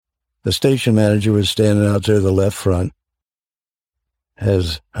The station manager was standing out there in the left front.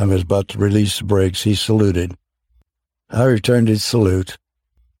 As I was about to release the brakes, he saluted. I returned his salute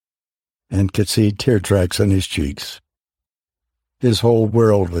and could see tear tracks on his cheeks. His whole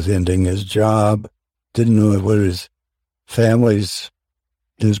world was ending. His job, didn't know what his family's,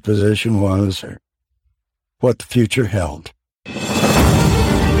 his position was, or what the future held.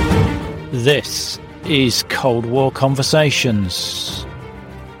 This is Cold War Conversations.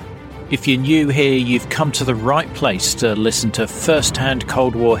 If you're new here, you've come to the right place to listen to first-hand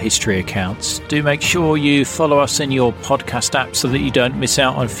Cold War history accounts. Do make sure you follow us in your podcast app so that you don't miss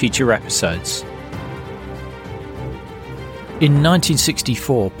out on future episodes. In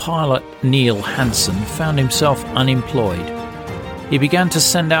 1964, pilot Neil Hansen found himself unemployed. He began to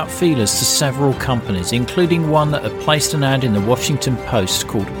send out feelers to several companies, including one that had placed an ad in the Washington Post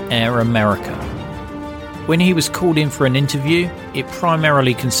called Air America. When he was called in for an interview, it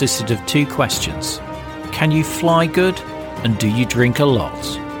primarily consisted of two questions. Can you fly good? And do you drink a lot?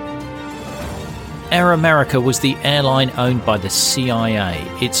 Air America was the airline owned by the CIA.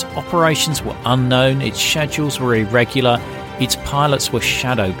 Its operations were unknown, its schedules were irregular, its pilots were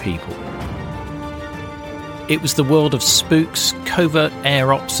shadow people. It was the world of spooks, covert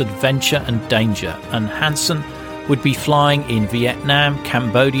air ops, adventure and danger, and Hansen would be flying in Vietnam,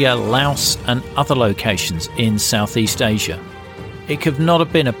 Cambodia, Laos and other locations in Southeast Asia. It could not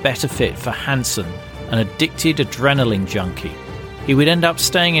have been a better fit for Hansen, an addicted adrenaline junkie. He would end up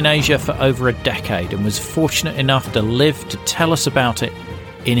staying in Asia for over a decade and was fortunate enough to live to tell us about it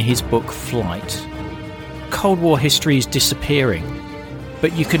in his book Flight. Cold War history is disappearing,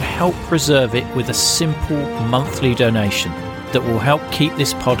 but you can help preserve it with a simple monthly donation that will help keep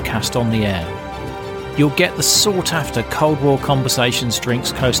this podcast on the air. You'll get the sought-after Cold War Conversations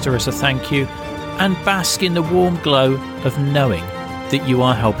drinks coaster as a thank you and bask in the warm glow of knowing that you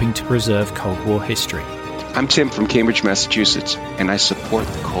are helping to preserve Cold War history. I'm Tim from Cambridge, Massachusetts, and I support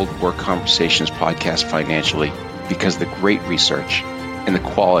the Cold War Conversations podcast financially because of the great research and the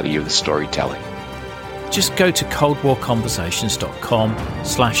quality of the storytelling. Just go to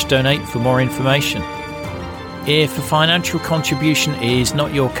coldwarconversations.com/donate for more information. If a financial contribution is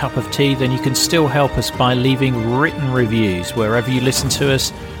not your cup of tea, then you can still help us by leaving written reviews wherever you listen to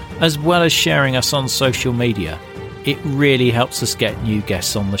us, as well as sharing us on social media. It really helps us get new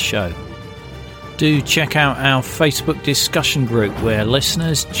guests on the show. Do check out our Facebook discussion group where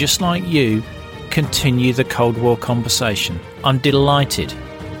listeners just like you continue the Cold War conversation. I'm delighted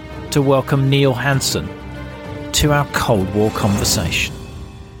to welcome Neil Hansen to our Cold War conversation.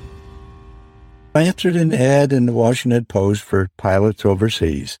 I answered an ad in the Washington Post for pilots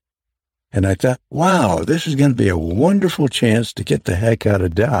overseas, and I thought, wow, this is going to be a wonderful chance to get the heck out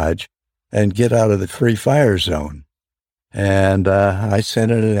of Dodge and get out of the free fire zone. And I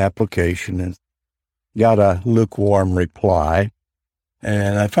sent in an application and got a lukewarm reply.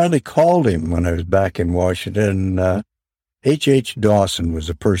 And I finally called him when I was back in Washington. H.H. Dawson was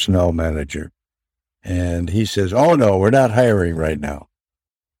the personnel manager. And he says, oh, no, we're not hiring right now.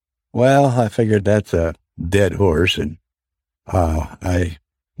 Well, I figured that's a dead horse, and I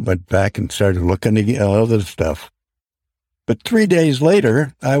went back and started looking at other stuff. But 3 days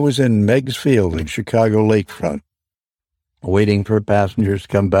later, I was in Meigs Field in Chicago Lakefront, waiting for passengers to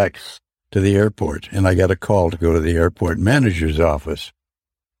come back to the airport, and I got a call to go to the airport manager's office.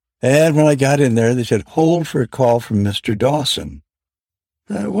 And when I got in there, they said, hold for a call from Mr. Dawson.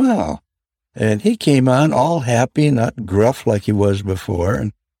 Wow. And he came on all happy, not gruff like he was before,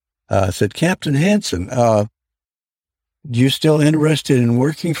 and said, Captain Hansen, you still interested in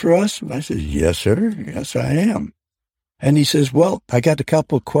working for us? I said, yes, sir. Yes, I am. And he says, well, I got a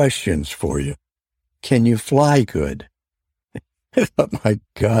couple of questions for you. Can you fly good? I thought, my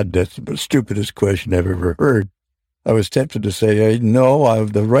God, that's the stupidest question I've ever heard. I was tempted to say, no,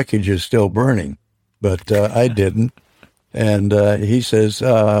 the wreckage is still burning, but I didn't. And he says,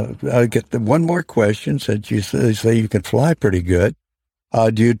 I get one more question, since you say you can fly pretty good.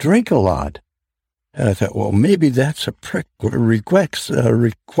 Do you drink a lot? And I thought, well, maybe that's a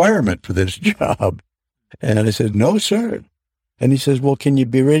requirement for this job. And I said, no, sir. And he says, well, can you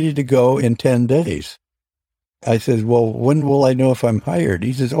be ready to go in 10 days? I said, well, when will I know if I'm hired?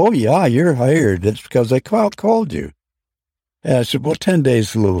 He says, oh, yeah, you're hired. That's because I called you. And I said, well, 10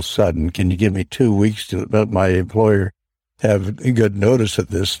 days is a little sudden. Can you give me 2 weeks to let my employer have good notice of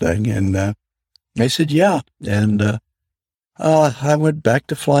this thing? And I said, yeah. And I went back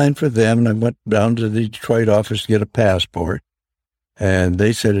to flying for them, and I went down to the Detroit office to get a passport. And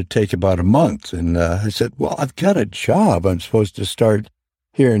they said it'd take about a month. And I said, well, I've got a job. I'm supposed to start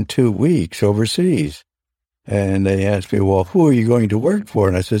here in 2 weeks overseas. And they asked me, well, who are you going to work for?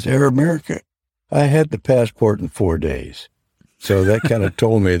 And I says, Air America. I had the passport in 4 days. So that kind of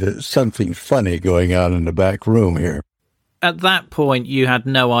told me that something funny going on in the back room here. At that point, you had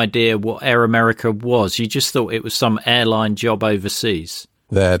no idea what Air America was. You just thought it was some airline job overseas.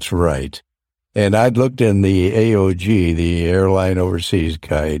 That's right. And I'd looked in the AOG, the Airline Overseas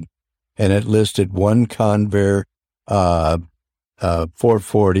Guide, and it listed one Convair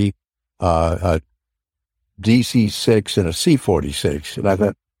 440, a DC-6, and a C-46. And I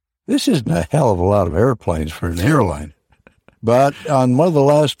thought, this isn't a hell of a lot of airplanes for an airline. But on one of the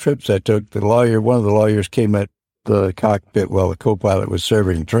last trips I took, one of the lawyers came at the cockpit while the co-pilot was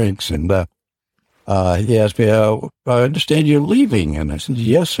serving drinks, and he asked me, I understand you're leaving. And I said,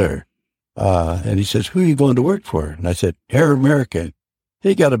 yes, sir. And he says, who are you going to work for? And I said, Air America.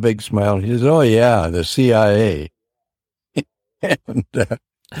 He got a big smile. He says, oh, yeah, the CIA. And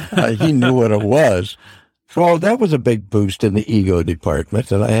he knew what it was. So that was a big boost in the ego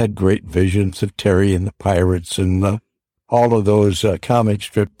department, and I had great visions of Terry and the Pirates and all of those comic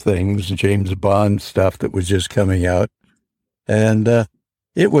strip things, James Bond stuff that was just coming out. And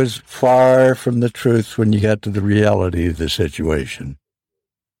it was far from the truth when you got to the reality of the situation.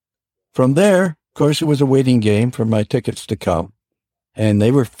 From there, of course, it was a waiting game for my tickets to come, and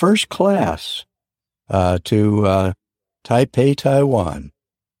they were first class to Taipei, Taiwan.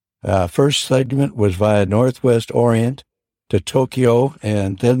 First segment was via Northwest Orient to Tokyo,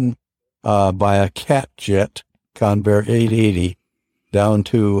 and then by a cat jet, Convair 880, down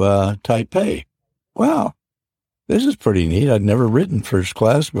to Taipei. Wow, this is pretty neat. I'd never ridden first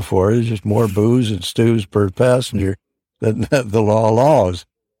class before. There's just more booze and stews per passenger than the law allows.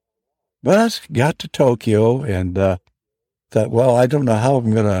 But got to Tokyo and thought, well, I don't know how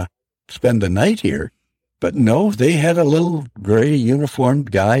I'm going to spend the night here. But no, they had a little gray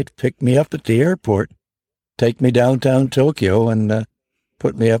uniformed guy pick me up at the airport, take me downtown Tokyo, and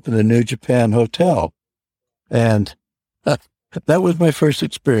put me up in the New Japan Hotel. And that was my first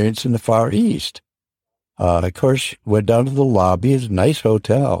experience in the Far East. Of course, went down to the lobby. It's a nice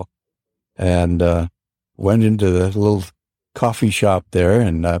hotel. And went into the little coffee shop there.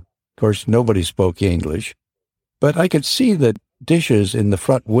 And, of course, nobody spoke English. But I could see the dishes in the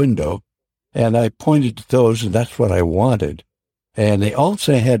front window. And I pointed to those, and that's what I wanted. And they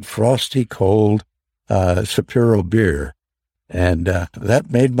also had frosty, cold Sapporo beer. And that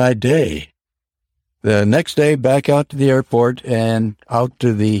made my day. The next day, back out to the airport and out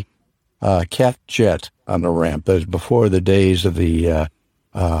to the cat jet on the ramp. That was before the days of the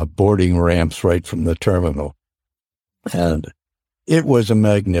boarding ramps right from the terminal. And it was a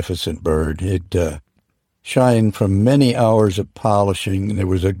magnificent bird. It shined from many hours of polishing. There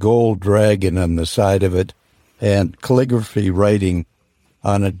was a gold dragon on the side of it and calligraphy writing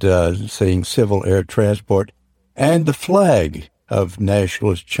on it saying Civil Air Transport and the flag of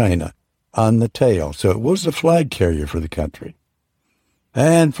Nationalist China on the tail. So it was the flag carrier for the country.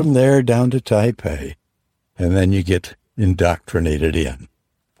 And from there down to Taipei. And then you get indoctrinated in.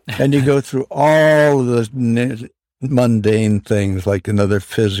 And you go through all of the mundane things like another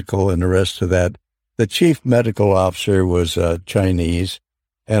physical and the rest of that. The chief medical officer was Chinese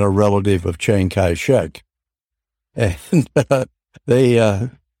and a relative of Chiang Kai-shek. And they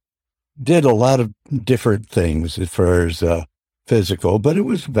did a lot of different things as far as physical, but it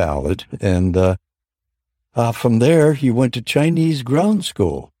was valid. And from there, you went to Chinese ground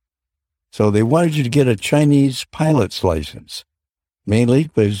school. So they wanted you to get a Chinese pilot's license, mainly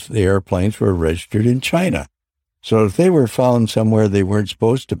because the airplanes were registered in China. So if they were found somewhere they weren't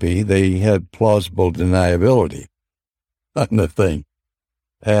supposed to be, they had plausible deniability on the thing.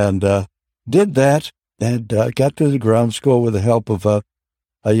 And did that, and got to the ground school with the help of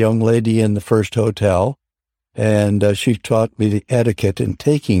a young lady in the first hotel. And she taught me the etiquette in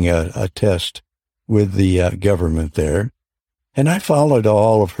taking a test with the government there. And I followed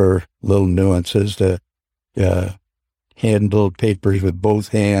all of her little nuances to handle papers with both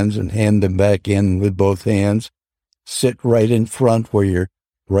hands and hand them back in with both hands. Sit right in front where you're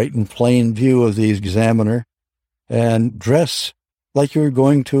right in plain view of the examiner, and dress like you were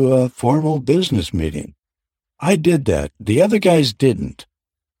going to a formal business meeting. I did that. The other guys didn't.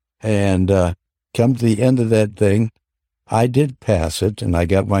 And come to the end of that thing, I did pass it, and I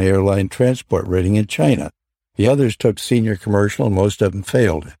got my airline transport rating in China. The others took senior commercial, and most of them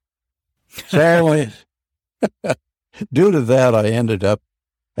failed. So due to that, I ended up,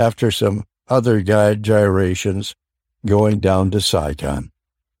 after some other gyrations, going down to Saigon.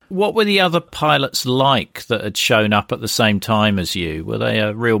 What were the other pilots like that had shown up at the same time as you? Were they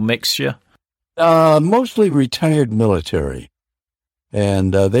a real mixture? Mostly retired military.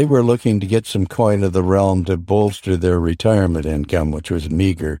 And they were looking to get some coin of the realm to bolster their retirement income, which was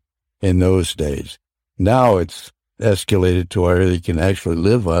meager in those days. Now it's escalated to where they can actually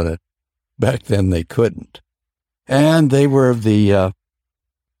live on it. Back then they couldn't. And they were the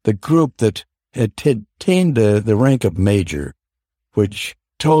group that had attained the rank of major, which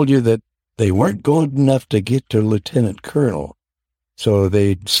told you that they weren't good enough to get to lieutenant colonel. So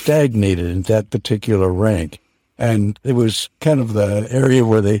they stagnated in that particular rank. And it was kind of the area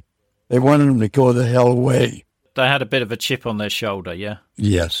where they wanted them to go the hell away. They had a bit of a chip on their shoulder, yeah?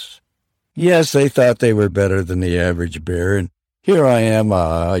 Yes. Yes, they thought they were better than the average bear. And here I am,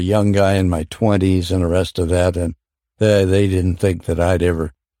 a young guy in my 20s and the rest of that, and they didn't think that I'd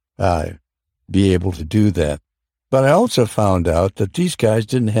ever be able to do that. But I also found out that these guys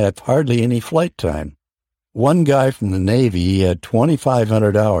didn't have hardly any flight time. One guy from the Navy, he had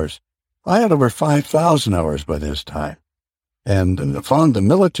 2,500 hours. I had over 5,000 hours by this time. And I found the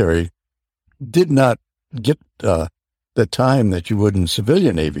military did not get the time that you would in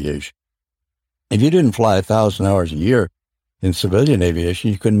civilian aviation. If you didn't fly 1,000 hours a year in civilian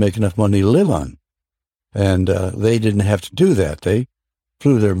aviation, you couldn't make enough money to live on. And they didn't have to do that. They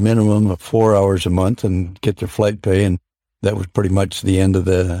flew their minimum of 4 hours a month and get their flight pay, and that was pretty much the end of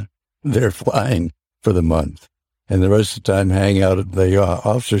their flying for the month. And the rest of the time hang out at the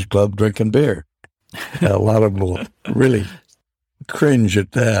officers' club drinking beer. A lot of them will really cringe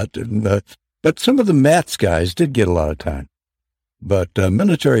at that. And, but some of the MATS guys did get a lot of time. But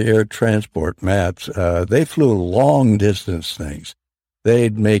military air transport, MATS, they flew long-distance things.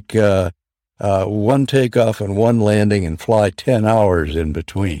 They'd make one takeoff and one landing and fly 10 hours in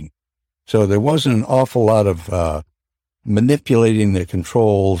between. So there wasn't an awful lot of manipulating the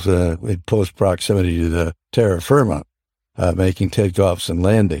controls in close proximity to the terra firma, making takeoffs and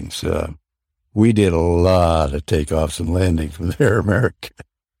landings. We did a lot of takeoffs and landings with Air America.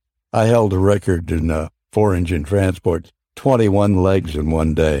 I held a record in four-engine transport, 21 legs in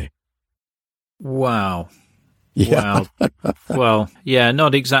one day. Wow. Yeah. Wow. Well, yeah,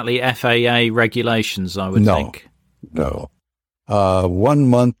 not exactly FAA regulations, I would think. No. 1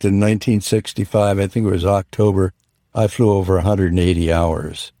 month in 1965, I think it was October, I flew over 180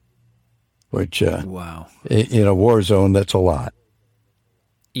 hours, which, wow, in a war zone, that's a lot.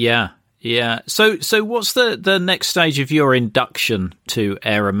 Yeah, yeah. So what's the next stage of your induction to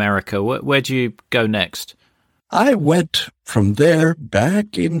Air America? Where do you go next? I went from there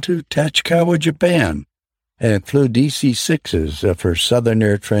back into Tachikawa, Japan, and flew DC-6s for Southern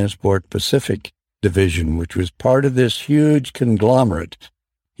Air Transport Pacific Division, which was part of this huge conglomerate.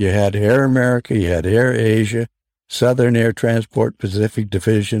 You had Air America, you had Air Asia, Southern Air Transport Pacific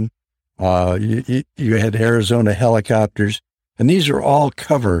Division, you had Arizona Helicopters, and these are all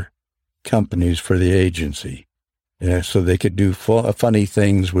cover companies for the agency. So they could do funny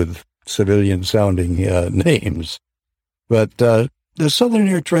things with civilian-sounding names. But the Southern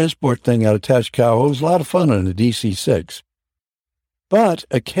Air Transport thing out of Tachikawa was a lot of fun on the DC-6. But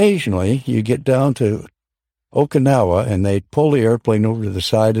occasionally you get down to Okinawa and they'd pull the airplane over to the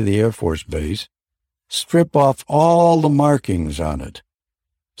side of the Air Force Base, strip off all the markings on it.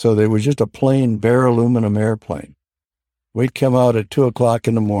 So there was just a plain bare aluminum airplane. We'd come out at 2 o'clock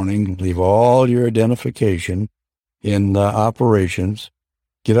in the morning, leave all your identification in operations,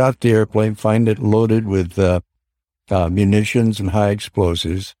 get out the airplane, find it loaded with munitions and high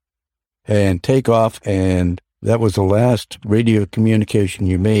explosives, and take off, and that was the last radio communication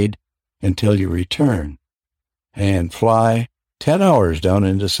you made until you return, and fly 10 hours down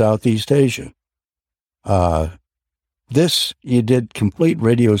into Southeast Asia. This, you did complete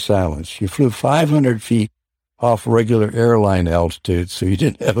radio silence. You flew 500 feet off regular airline altitude, so you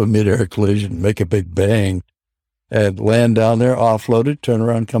didn't have a mid-air collision, make a big bang, and land down there, offloaded, turn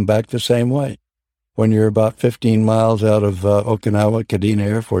around, come back the same way. When you're about 15 miles out of Okinawa, Kadena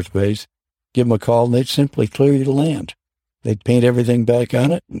Air Force Base, give them a call, and they'd simply clear you to land. They'd paint everything back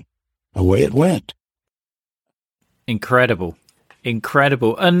on it, and away it went. Incredible.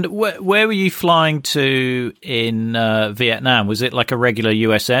 Incredible. And where were you flying to in Vietnam? Was it like a regular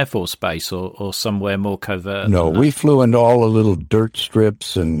U.S. Air Force base or somewhere more covert? No, we flew into all the little dirt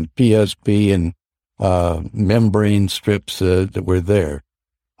strips and PSP and membrane strips that were there.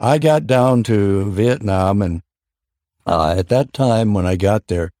 I got down to Vietnam, and at that time when I got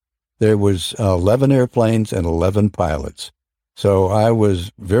there was 11 airplanes and 11 pilots. So I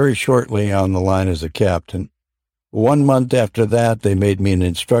was very shortly on the line as a captain. 1 month after that, they made me an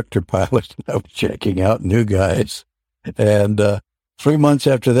instructor pilot. I was checking out new guys. And 3 months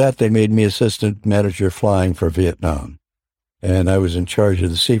after that, they made me assistant manager flying for Vietnam. And I was in charge of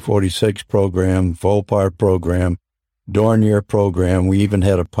the C-46 program, Volpar program, Dornier program. We even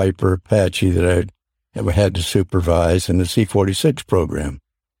had a Piper Apache that I had to supervise, and the C-46 program.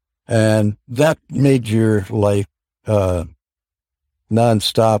 And that made your life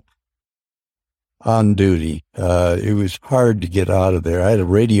nonstop on duty. It was hard to get out of there. I had a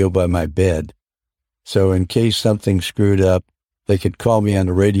radio by my bed, so in case something screwed up, they could call me on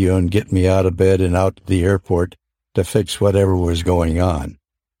the radio and get me out of bed and out to the airport to fix whatever was going on.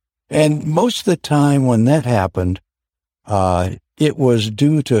 And most of the time when that happened, it was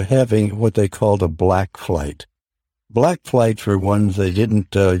due to having what they called a black flight. Black flights were ones they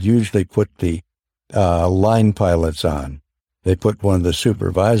didn't usually put the line pilots on. They put one of the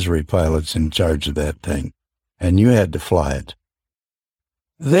supervisory pilots in charge of that thing, and you had to fly it.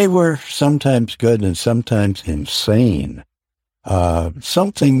 They were sometimes good and sometimes insane.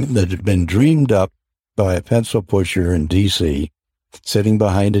 Something that had been dreamed up by a pencil pusher in D.C., sitting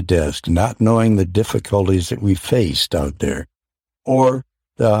behind a desk, not knowing the difficulties that we faced out there, or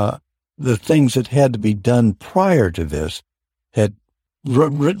the things that had to be done prior to this, had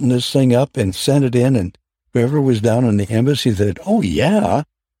written this thing up and sent it in, and whoever was down in the embassy said, "Oh, yeah,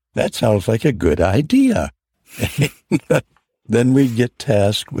 that sounds like a good idea." Then we'd get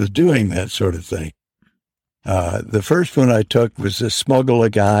tasked with doing that sort of thing. The first one I took was to smuggle a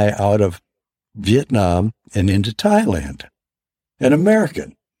guy out of Vietnam and into Thailand, an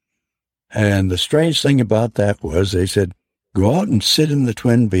American. And the strange thing about that was they said, go out and sit in the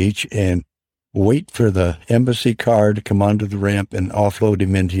Twin Beach and wait for the embassy car to come onto the ramp and offload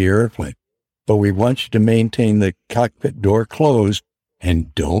him into your airplane. But we want you to maintain the cockpit door closed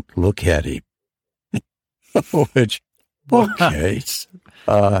and don't look at him. Which, okay.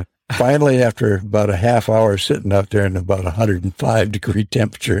 Finally, after about a half hour sitting out there in about 105-degree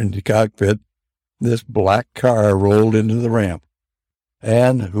temperature in the cockpit, this black car rolled into the ramp.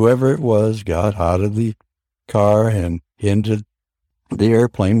 And whoever it was got out of the car and into the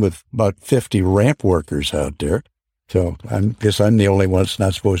airplane with about 50 ramp workers out there. So I guess I'm the only one that's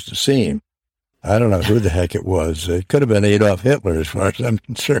not supposed to see him. I don't know who the heck it was. It could have been Adolf Hitler as far as I'm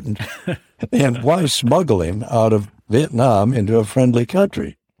concerned. And why smuggle him out of Vietnam into a friendly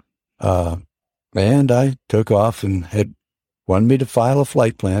country? And I took off and had wanted me to file a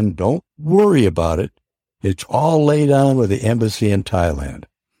flight plan. Don't worry about it. It's all laid out with the embassy in Thailand.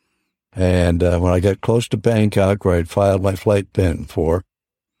 And when I got close to Bangkok, where I'd filed my flight plan for,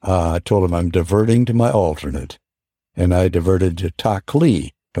 I told him I'm diverting to my alternate. And I diverted to Tak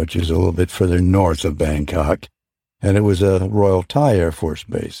Lee, which is a little bit further north of Bangkok. And it was a Royal Thai Air Force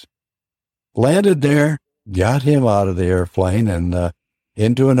base. Landed there, got him out of the airplane and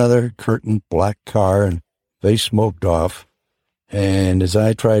into another curtained black car, and they smoked off. And as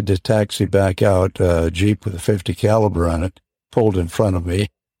I tried to taxi back out, a Jeep with a .50 caliber on it pulled in front of me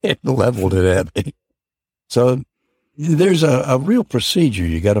and leveled it at me. So there's a real procedure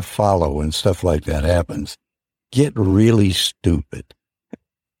you got to follow when stuff like that happens. Get really stupid.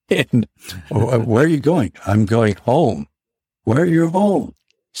 And where are you going? I'm going home. Where are you home?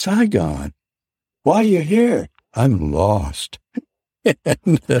 Saigon. Why are you here? I'm lost.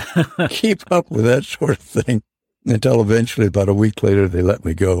 And keep up with that sort of thing until eventually, about a week later, they let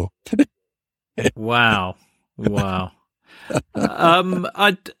me go. Wow.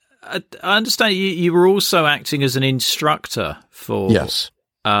 I understand you were also acting as an instructor for yes.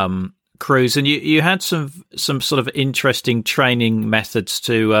 crews, and you had some sort of interesting training methods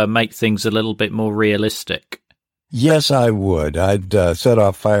to make things a little bit more realistic. Yes, I would. I'd set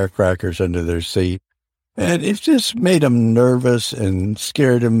off firecrackers under their seat, and it just made them nervous and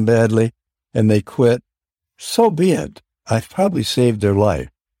scared them badly, and they quit. So be it. I've probably saved their life.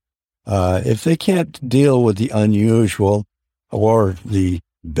 If they can't deal with the unusual or the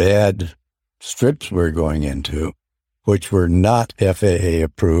bad strips we're going into, which were not FAA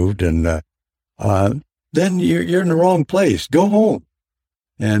approved, and then you're in the wrong place. Go home.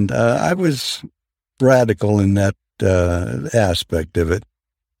 And I was radical in that aspect of it.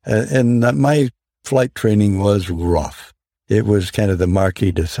 And my flight training was rough. It was kind of the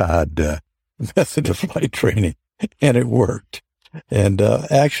Marquis de Sade method of flight training, and it worked. And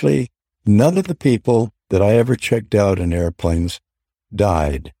actually, none of the people that I ever checked out in airplanes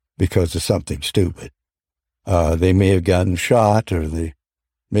died because of something stupid. They may have gotten shot, or they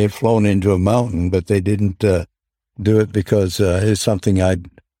may have flown into a mountain, but they didn't do it because it's something I'd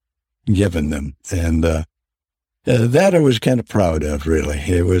given them. And that I was kind of proud of, really.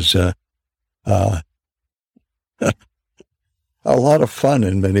 It was a lot of fun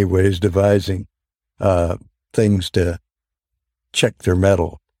in many ways, devising things to check their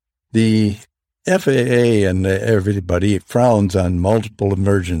mettle. The FAA and everybody frowns on multiple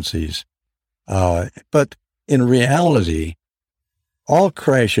emergencies, but in reality, all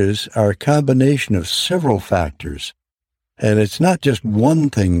crashes are a combination of several factors. And it's not just one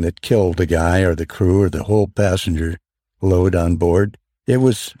thing that killed the guy or the crew or the whole passenger load on board. It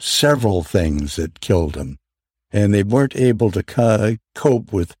was several things that killed them. And they weren't able to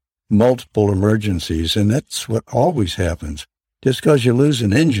cope with multiple emergencies. And that's what always happens. Just because you lose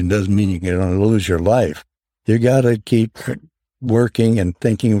an engine doesn't mean you're going to lose your life. You got to keep working and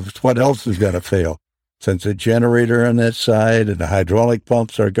thinking of what else is going to fail. Since the generator on that side and the hydraulic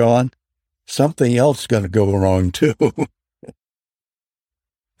pumps are gone, something else is going to go wrong too.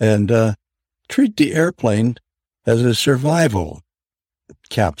 And treat the airplane as a survival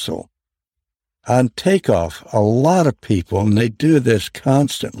capsule. On takeoff, a lot of people, and they do this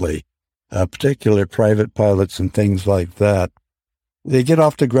constantly, particularly private pilots and things like that, they get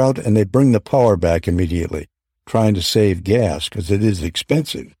off the ground and they bring the power back immediately, trying to save gas because it is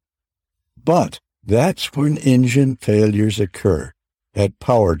expensive. But that's when engine failures occur, at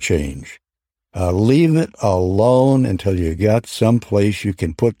power change. Leave it alone until you got someplace you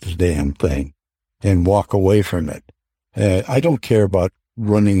can put the damn thing and walk away from it. I don't care about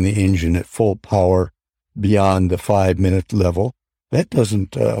running the engine at full power beyond the 5-minute level. That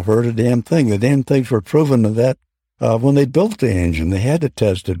doesn't hurt a damn thing. The damn things were proven of that when they built the engine. They had to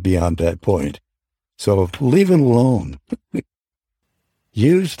test it beyond that point. So leave it alone.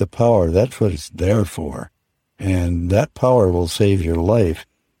 Use the power. That's what it's there for. And that power will save your life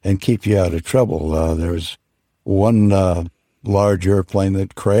and keep you out of trouble. There was one large airplane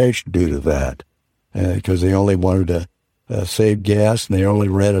that crashed due to that because they only wanted to save gas, and they only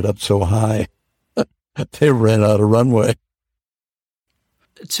ran it up so high. They ran out of runway.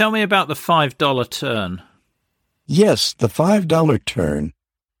 Tell me about the $5 turn. Yes, the $5 turn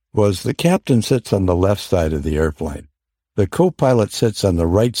was the captain sits on the left side of the airplane. The co-pilot sits on the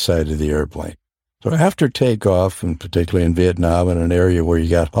right side of the airplane. So after takeoff, and particularly in Vietnam, in an area where you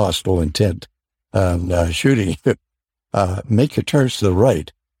got hostile intent shooting, make your turns to the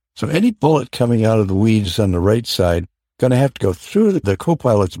right. So any bullet coming out of the weeds on the right side going to have to go through the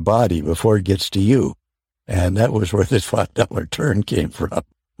co-pilot's body before it gets to you. And that was where this $5 turn came from.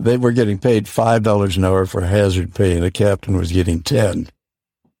 They were getting paid $5 an hour for hazard pay, and the captain was getting 10.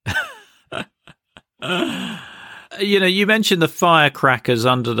 You mentioned the firecrackers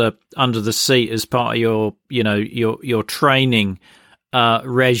under the seat as part of your training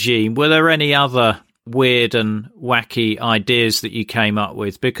regime. Were there any other weird and wacky ideas that you came up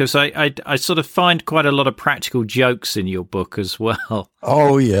with? Because I sort of find quite a lot of practical jokes in your book as well.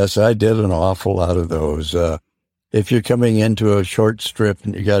 Oh, yes, I did an awful lot of those. If you're coming into a short strip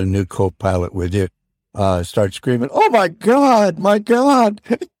and you got a new co-pilot with you, start screaming, "Oh, my God, my God."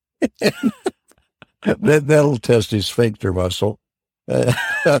 That'll test his sphincter muscle.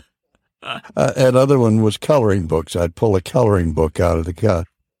 Another one was coloring books. I'd pull a coloring book out of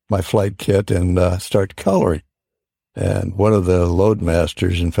my flight kit and start coloring. And one of the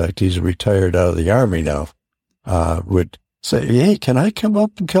loadmasters, in fact, he's retired out of the Army now, would say, "Hey, can I come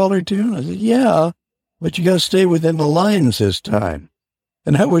up and color too?" I said, "Yeah, but you got to stay within the lines this time."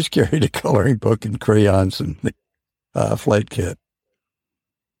 And I always carried a coloring book and crayons and flight kit.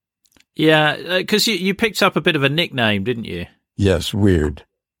 Yeah, because you picked up a bit of a nickname, didn't you? Yes, Weird.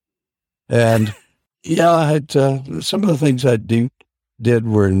 And yeah, I had some of the things I did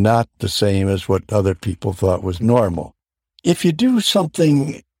were not the same as what other people thought was normal. If you do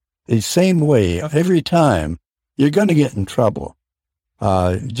something the same way every time, you're going to get in trouble.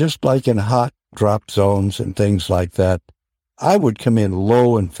 Just like in hot drop zones and things like that, I would come in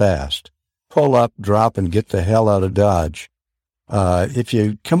low and fast, pull up, drop, and get the hell out of Dodge. If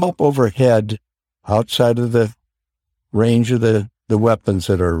you come up overhead outside of the range of the weapons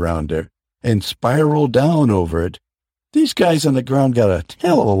that are around there and spiral down over it, these guys on the ground got a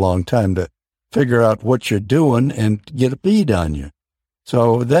hell of a long time to figure out what you're doing and get a bead on you.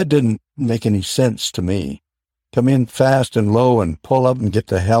 So that didn't make any sense to me. Come in fast and low and pull up and get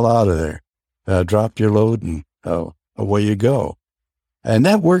the hell out of there. Drop your load and away you go. And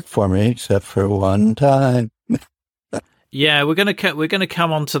that worked for me, except for one time. Yeah, we're going to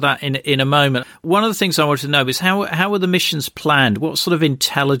come on to that in a moment. One of the things I wanted to know is how were the missions planned? What sort of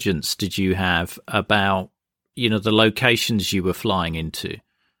intelligence did you have about the locations you were flying into?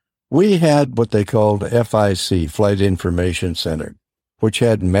 We had what they called FIC, Flight Information Center, which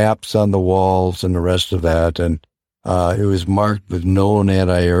had maps on the walls and the rest of that, and it was marked with known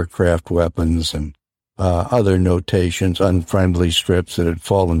anti-aircraft weapons and other notations, unfriendly strips that had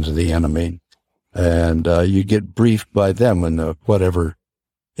fallen to the enemy. And you get briefed by them and whatever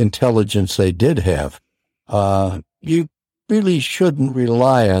intelligence they did have. You really shouldn't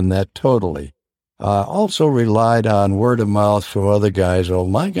rely on that totally. Also relied on word of mouth from other guys. Oh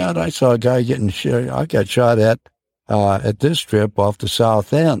my God, I saw a guy getting shot. I got shot at this trip off the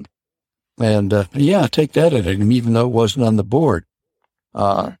South End. And take that at him, even though it wasn't on the board.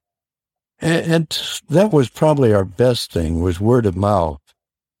 And that was probably our best thing, was word of mouth.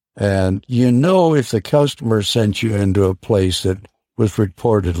 And if the customer sent you into a place that was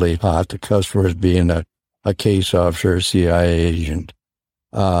reportedly hot, the customer being a case officer, a CIA agent,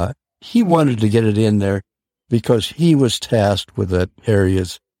 he wanted to get it in there because he was tasked with that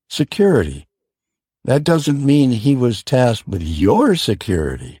area's security. That doesn't mean he was tasked with your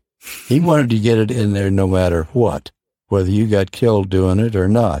security. He wanted to get it in there no matter what, whether you got killed doing it or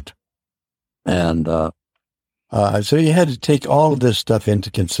not. And so you had to take all of this stuff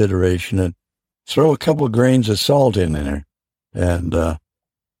into consideration and throw a couple of grains of salt in there and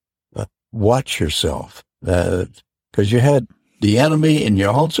watch yourself. Because you had the enemy, and you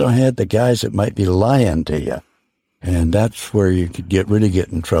also had the guys that might be lying to you. And that's where you could really get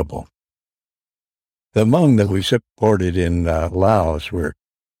in trouble. The Hmong that we supported in Laos were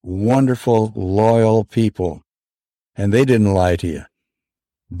wonderful, loyal people, and they didn't lie to you.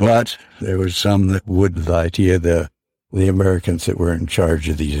 But there was some that would lie to you, the Americans that were in charge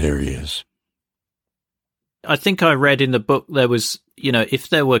of these areas. I think I read in the book there was, if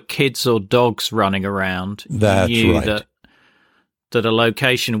there were kids or dogs running around, that's you knew right. that a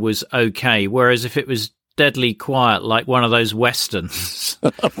location was okay. Whereas if it was deadly quiet, like one of those westerns.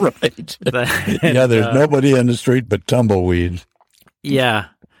 Right. Then, there's nobody on the street but tumbleweeds. Yeah.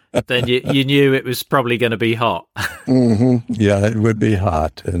 Then you knew it was probably going to be hot. Mm-hmm. Yeah, it would be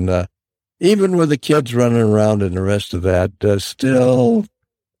hot. And even with the kids running around and the rest of that, still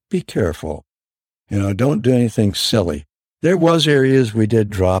be careful. Don't do anything silly. There was areas we did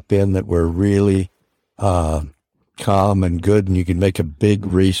drop in that were really calm and good, and you could make a big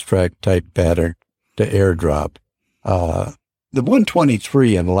racetrack type pattern to airdrop. The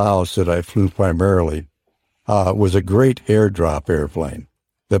 123 in Laos that I flew primarily was a great airdrop airplane.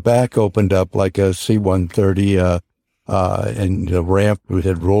 The back opened up like a C-130, and the ramp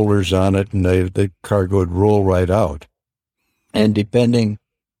had rollers on it, and the cargo would roll right out. And depending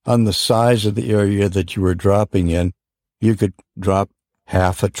on the size of the area that you were dropping in, you could drop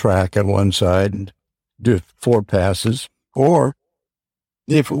half a track on one side and do 4 passes. Or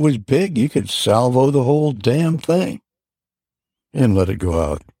if it was big, you could salvo the whole damn thing and let it go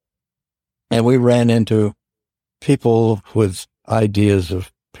out. And we ran into people with ideas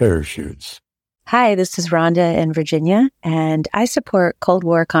of parachutes. Hi, this is Rhonda in Virginia, and I support Cold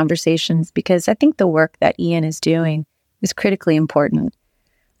War Conversations because I think the work that Ian is doing is critically important.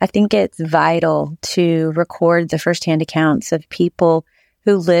 I think it's vital to record the firsthand accounts of people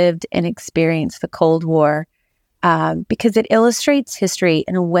who lived and experienced the Cold War because it illustrates history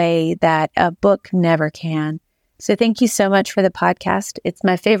in a way that a book never can. So thank you so much for the podcast. It's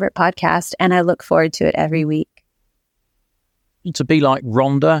my favorite podcast, and I look forward to it every week. To be like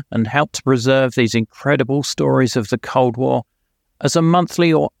Rhonda and help to preserve these incredible stories of the Cold War, as a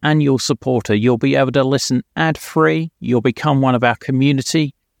monthly or annual supporter, you'll be able to listen ad-free, you'll become one of our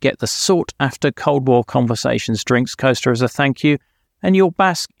community, get the sought-after Cold War Conversations drinks coaster as a thank you, and you'll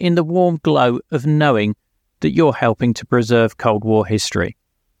bask in the warm glow of knowing that you're helping to preserve Cold War history.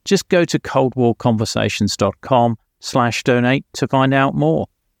 Just go to coldwarconversations.com/donate to find out more.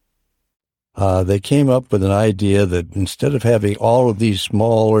 They came up with an idea that instead of having all of these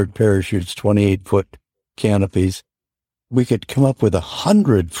smaller parachutes, 28-foot canopies, we could come up with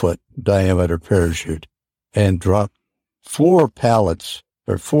 100-foot diameter parachute and drop 4 pallets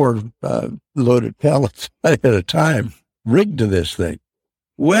or 4 loaded pallets at a time rigged to this thing.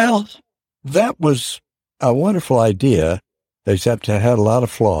 Well, that was a wonderful idea, except it had a lot of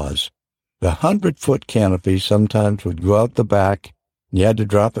flaws. The 100-foot canopy sometimes would go out the back. You had to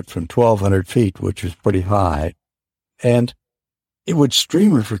drop it from 1,200 feet, which was pretty high, and it would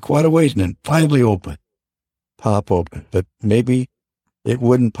streamer for quite a ways and then finally pop open. But maybe it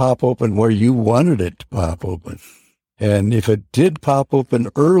wouldn't pop open where you wanted it to pop open. And if it did pop open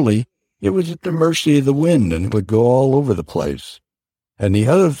early, it was at the mercy of the wind, and it would go all over the place. And the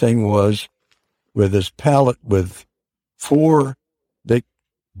other thing was, with this pallet with 4 big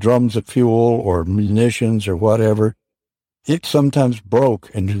drums of fuel or munitions or whatever, it sometimes broke,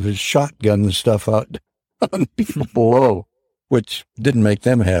 and it was shotgun the stuff out on people below, which didn't make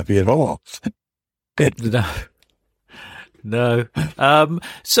them happy at all. No.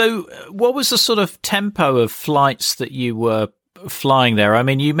 So what was the sort of tempo of flights that you were flying there? I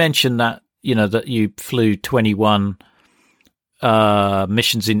mean, you mentioned that, that you flew 21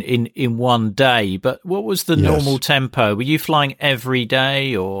 missions in one day, but what was the normal tempo? Were you flying every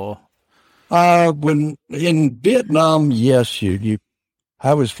day or? When in Vietnam, yes,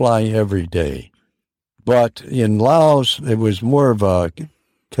 I was flying every day. But in Laos, it was more of a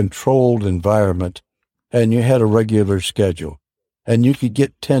controlled environment, and you had a regular schedule. And you could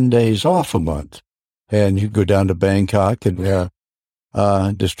get 10 days off a month. And you go down to Bangkok and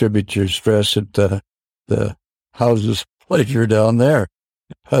distribute your stress at the houses pleasure down there.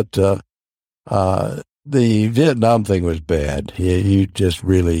 But the Vietnam thing was bad. You just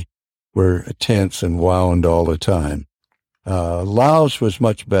really were tense and wound all the time. Laos was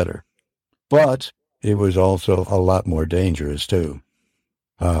much better, but it was also a lot more dangerous, too.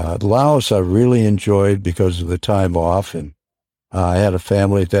 Laos I really enjoyed because of the time off, and I had a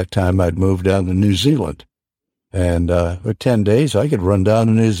family at that time. I'd moved down to New Zealand, and for 10 days I could run down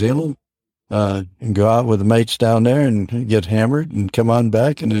to New Zealand and go out with the mates down there and get hammered and come on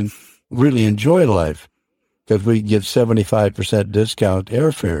back and then really enjoy life because we get 75% discount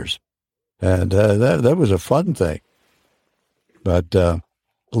airfares. And that was a fun thing. But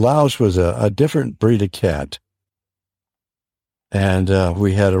Laos was a different breed of cat. And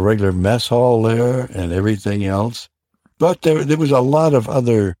we had a regular mess hall there and everything else. But there was a lot of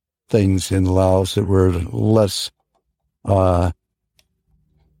other things in Laos that were less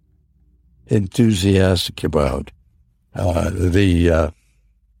enthusiastic about. The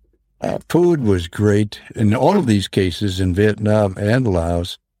food was great. In all of these cases, in Vietnam and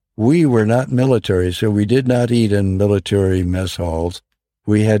Laos, we were not military, so we did not eat in military mess halls.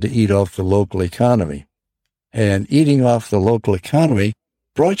 We had to eat off the local economy. And eating off the local economy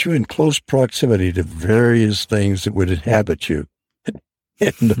brought you in close proximity to various things that would inhabit you.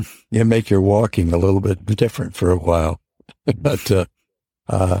 And you make your walking a little bit different for a while. But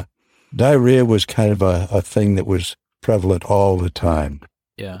diarrhea was kind of a thing that was prevalent all the time.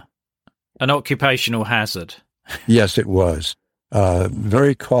 Yeah. An occupational hazard. Yes, it was.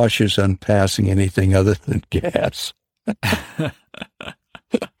 Very cautious on passing anything other than gas.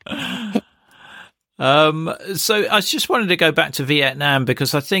 So I just wanted to go back to Vietnam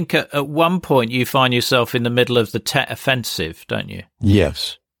because I think at one point you find yourself in the middle of the Tet Offensive, don't you?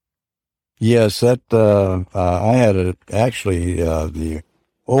 Yes. Yes, that I had actually the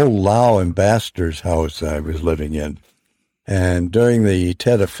old Lao ambassador's house I was living in. And during the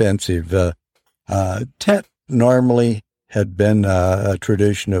Tet Offensive, Tet normally had been a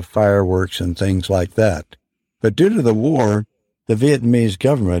tradition of fireworks and things like that. But due to the war, the Vietnamese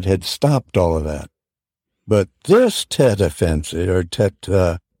government had stopped all of that. But this Tet Offensive, or Tet,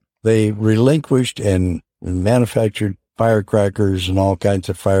 they relinquished and manufactured firecrackers and all kinds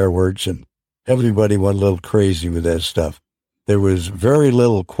of fireworks, and everybody went a little crazy with that stuff. There was very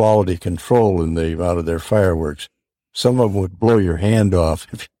little quality control out of their fireworks. Some of them would blow your hand off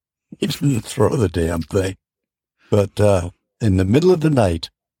if you didn't throw the damn thing. But in the middle of the night,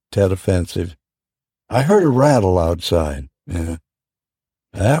 Tet Offensive, I heard a rattle outside.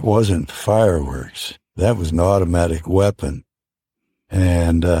 That wasn't fireworks. That was an automatic weapon.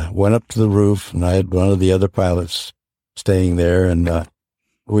 And went up to the roof, and I had one of the other pilots staying there, and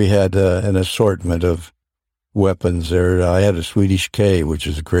we had an assortment of weapons there. I had a Swedish K, which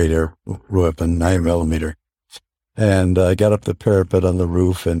is a great air weapon, 9mm. And I got up the parapet on the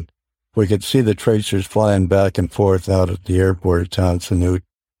roof, and we could see the tracers flying back and forth out at the airport at Tan Son Nhut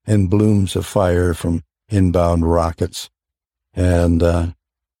in blooms of fire from inbound rockets. And that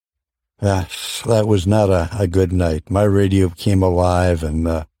was not a good night. My radio came alive,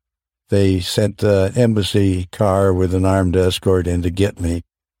 and they sent an embassy car with an armed escort in to get me,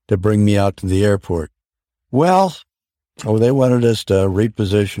 to bring me out to the airport. Well, they wanted us to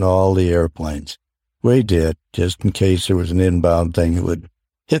reposition all the airplanes. We did, just in case there was an inbound thing that would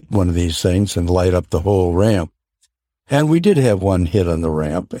hit one of these things and light up the whole ramp. And we did have one hit on the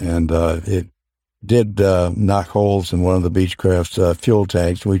ramp, and it did knock holes in one of the Beechcraft's fuel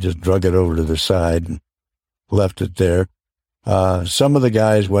tanks. We just drug it over to the side and left it there. Some of the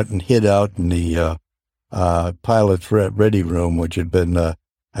guys went and hid out in the pilot's ready room, which had been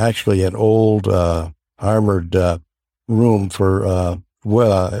actually an old armored room for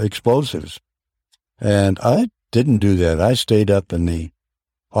explosives. And I didn't do that. I stayed up in the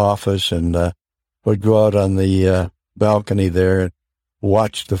office and would go out on the balcony there and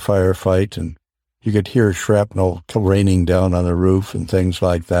watch the firefight, and you could hear shrapnel raining down on the roof and things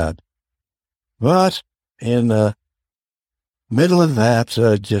like that. But in the middle of that,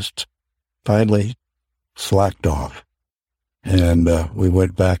 just finally slacked off, and we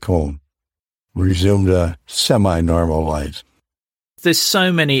went back home, resumed a semi-normal life. There's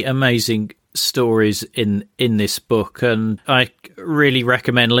so many amazing stories in this book, and I really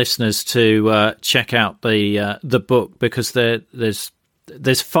recommend listeners to check out the book, because there's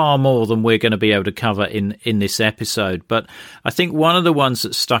there's far more than we're going to be able to cover in this episode. But I think one of the ones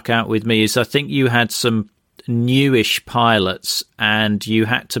that stuck out with me is I think you had some newish pilots and you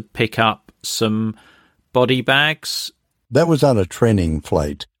had to pick up some body bags. That was on a training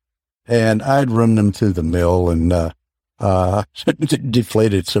flight, and I'd run them through the mill and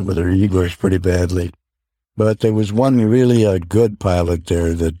deflated some of their egos pretty badly. But there was one really a good pilot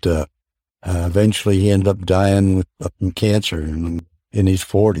there that eventually he ended up dying from cancer in his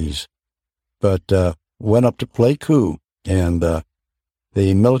 40s. But went up to Pleiku, and the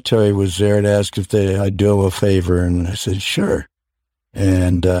military was there and asked if I'd do them a favor, and I said, sure.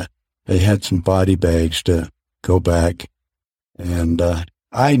 And they had some body bags to go back. And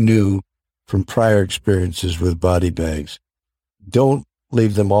I knew from prior experiences with body bags, don't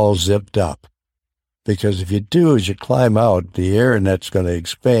leave them all zipped up. Because if you do, as you climb out, the air in that's going to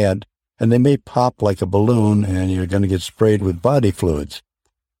expand, and they may pop like a balloon, and you're going to get sprayed with body fluids.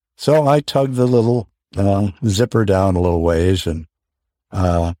 So I tugged the little zipper down a little ways and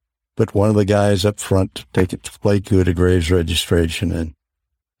put one of the guys up front to take it to Pleiku to Graves registration, and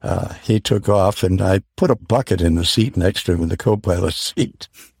he took off, and I put a bucket in the seat next to him in the co-pilot seat.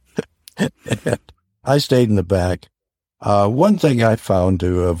 I stayed in the back. One thing I found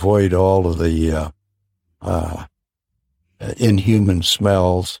to avoid all of the inhuman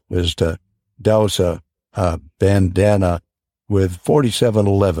smells is to douse a bandana with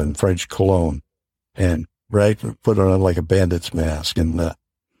 4711 French cologne and put it on like a bandit's mask, and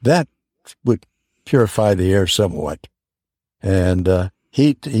that would purify the air somewhat. And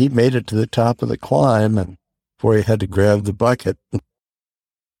he made it to the top of the climb, and before he had to grab the bucket,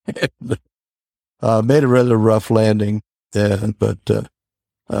 made a rather rough landing. But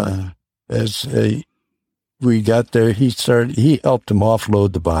as we got there, he helped him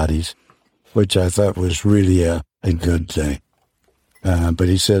offload the bodies, which I thought was really a good thing. But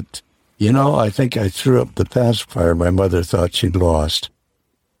he said, I think I threw up the pacifier my mother thought she'd lost.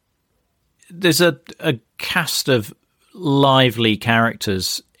 There's a cast of lively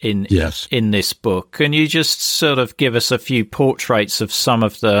characters in this book. Can you just sort of give us a few portraits of some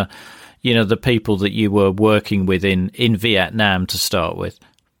of the people that you were working with in Vietnam to start with?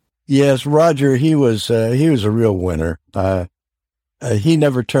 Yes, Roger, he was a real winner. He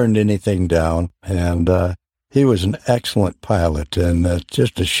never turned anything down, and he was an excellent pilot, and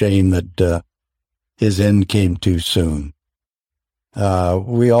just a shame that his end came too soon.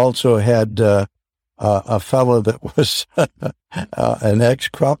 We also had a fellow that was an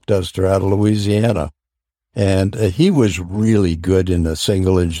ex-crop duster out of Louisiana, and he was really good in a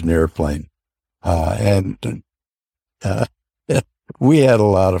single-engine airplane. And we had a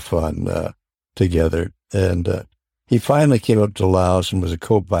lot of fun together. And he finally came up to Laos and was a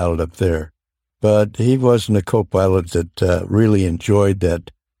co-pilot up there. But he wasn't a co-pilot that really enjoyed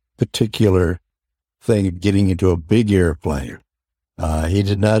that particular thing of getting into a big airplane. He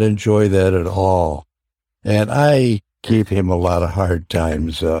did not enjoy that at all. And I gave him a lot of hard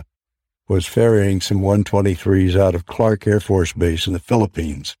times. Was ferrying some 123s out of Clark Air Force Base in the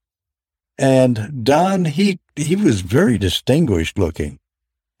Philippines. And Don, he was very distinguished looking.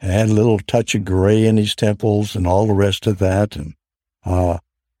 Had a little touch of gray in his temples and all the rest of that. And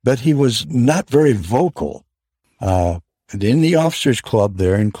but he was not very vocal. In the officers' club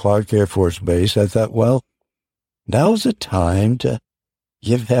there in Clark Air Force Base, I thought, well, now's the time to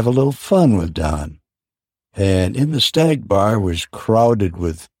have a little fun with Don. And in the Stag Bar was crowded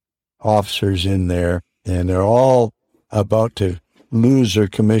with officers in there, and they're all about to lose their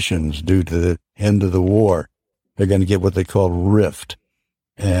commissions due to the end of the war. They're going to get what they call rift.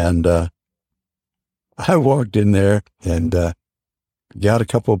 And I walked in there and got a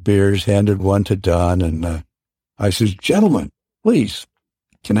couple of beers, handed one to Don, and I said, gentlemen, please,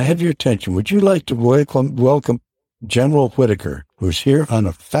 can I have your attention? Would you like to welcome General Whitaker, who's here on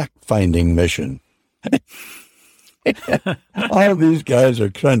a fact-finding mission? All of these guys are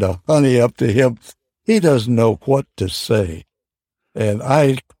trying to honey up to him. He doesn't know what to say. And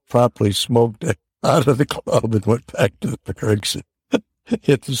I promptly smoked out of the club and went back to the barracks and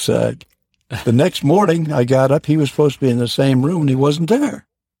hit the sack. The next morning, I got up. He was supposed to be in the same room, and he wasn't there.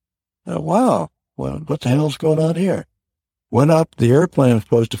 Wow. Well, what the hell's going on here? Went up. The airplane was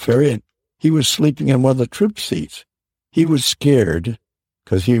supposed to ferry, and he was sleeping in one of the troop seats. He was scared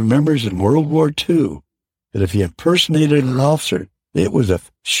because he remembers in World War II that if he impersonated an officer, it was a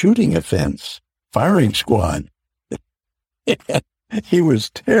shooting offense, firing squad. He was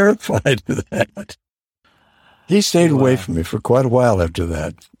terrified of that. He stayed away from me for quite a while after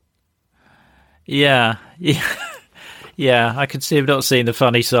that. Yeah. I could see him not seeing the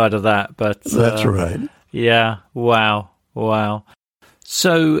funny side of that, but that's right. Yeah. Wow.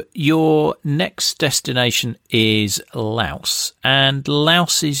 So your next destination is Laos, and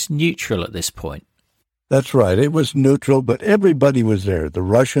Laos is neutral at this point. That's right. It was neutral, but everybody was there. The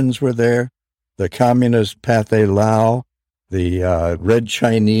Russians were there, the Communist Pathet Lao, the Red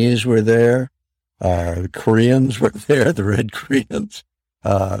Chinese were there, the Koreans were there, the Red Koreans.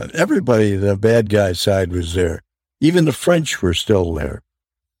 Everybody, the bad guy side was there. Even the French were still there.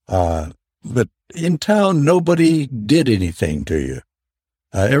 But in town, nobody did anything to you.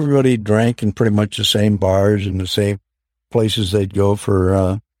 Everybody drank in pretty much the same bars and the same places they'd go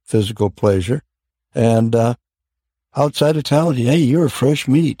for physical pleasure. And outside of town, hey, you're fresh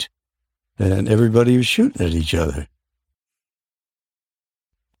meat. And everybody was shooting at each other.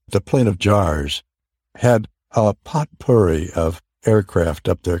 The Plain of Jars had a potpourri of aircraft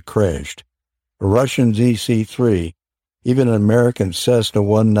up there crashed. A Russian DC-3, even an American Cessna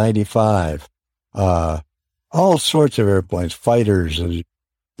 195, all sorts of airplanes, fighters,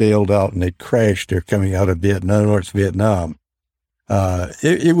 bailed out and they crashed. They're coming out of Vietnam, North Vietnam.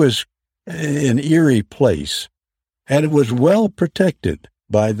 It was an eerie place, and it was well protected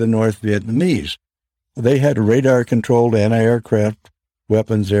by the North Vietnamese. They had radar-controlled anti-aircraft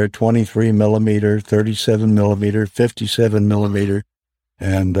weapons there, 23 millimeter, 37 millimeter, 57 millimeter,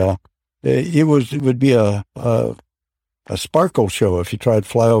 and it would be a sparkle show if you tried to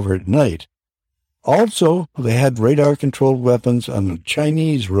fly over at night. Also, they had radar-controlled weapons on the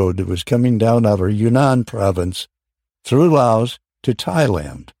Chinese road that was coming down out of Yunnan province through Laos to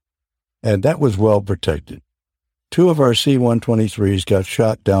Thailand, and that was well protected. 2 of our C-123s got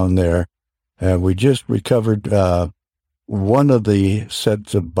shot down there, and we just recovered one of the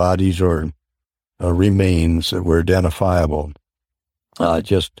sets of bodies or remains that were identifiable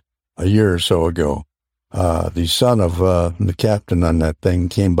just a year or so ago. The son of the captain on that thing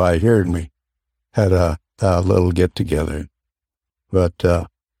came by here, and we had a little get-together. But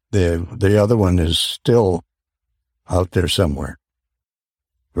the other one is still out there somewhere.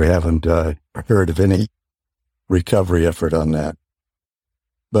 We haven't heard of any recovery effort on that.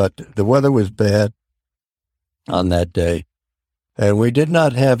 But the weather was bad on that day, and we did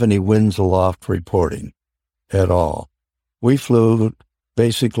not have any winds aloft reporting at all. We flew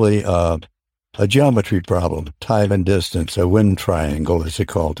basically a geometry problem, time and distance, a wind triangle, as they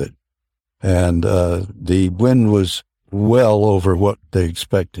called it. And the wind was well over what they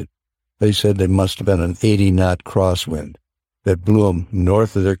expected. They said they must have been an 80-knot crosswind that blew them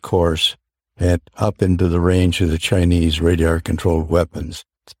north of their course and up into the range of the Chinese radar-controlled weapons.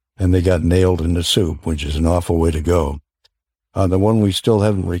 And they got nailed in the soup, which is an awful way to go. The one we still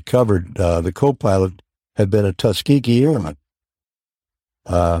haven't recovered, the co-pilot had been a Tuskegee Airman.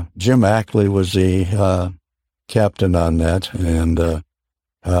 Jim Ackley was the captain on that, and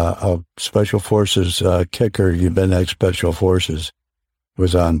a Special Forces kicker, UBENEX Special Forces,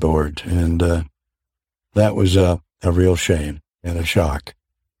 was on board. And that was a real shame and a shock.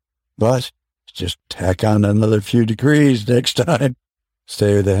 But just tack on another few degrees next time.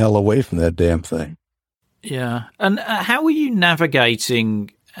 Stay the hell away from that damn thing. Yeah. And how are you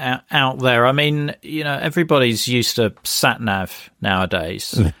navigating out there? I mean, you know, everybody's used to sat-nav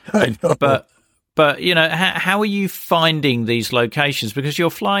nowadays. I know. But you know, how are you finding these locations? Because you're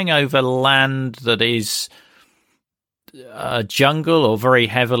flying over land that is a jungle or very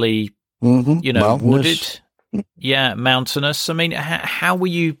heavily, you know, mountainous. Wooded. Yeah, mountainous. I mean, how were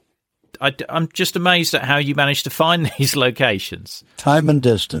you... I'm just amazed at how you managed to find these locations. Time and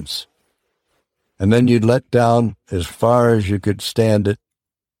distance. And then you'd let down as far as you could stand it,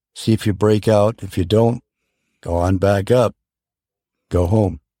 see if you break out. If you don't, go on back up, go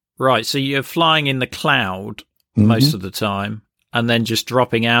home. Right, so you're flying in the cloud most of the time, and then just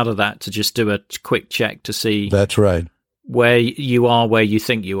dropping out of that to just do a quick check to see... That's right. ...where you are, where you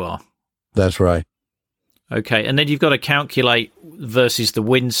think you are. That's right. Okay, and then you've got to calculate versus the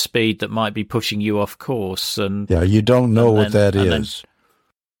wind speed that might be pushing you off course. And yeah, you don't know what that is.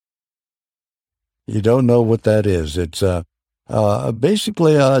 You don't know what that is. It's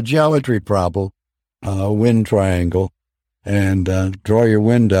basically a geometry problem, a wind triangle, and draw your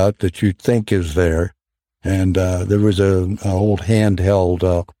wind out that you think is there. And there was an old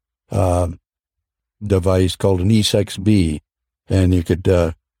handheld device called an E6B, and you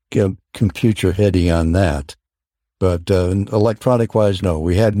could compute your heading on that. But electronic-wise, no.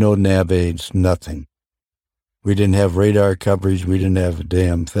 We had no nav aids, nothing. We didn't have radar coverage. We didn't have a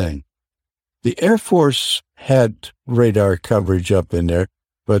damn thing. The Air Force had radar coverage up in there,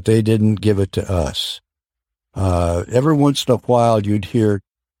 but they didn't give it to us. Every once in a while, you'd hear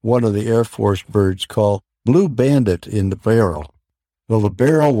one of the Air Force birds call Blue Bandit in the barrel. Well, the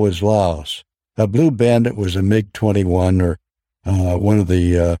barrel was Laos. A Blue Bandit was a MiG-21 or one of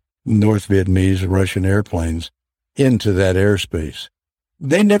the North Vietnamese Russian airplanes into that airspace.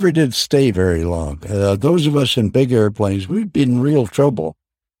 They never did stay very long. Those of us in big airplanes, we'd be in real trouble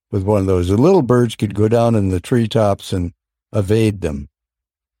with one of those. The little birds could go down in the treetops and evade them.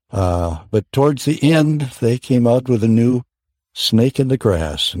 But towards the end, they came out with a new snake in the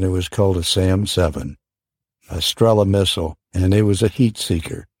grass, and it was called a SAM-7, a Strela missile, and it was a heat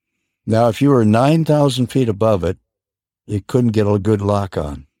seeker. Now, if you were 9,000 feet above it, you couldn't get a good lock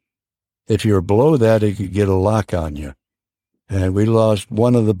on. If you were below that, it could get a lock on you. And we lost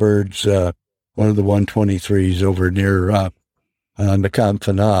one of the birds, one of the 123s over near Nakhon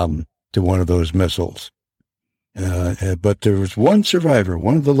Phanom to one of those missiles. But there was one survivor.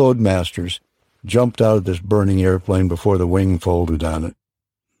 One of the loadmasters jumped out of this burning airplane before the wing folded on it.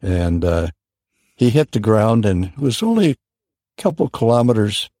 And he hit the ground and was only a couple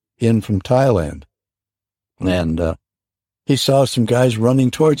kilometers in from Thailand. And he saw some guys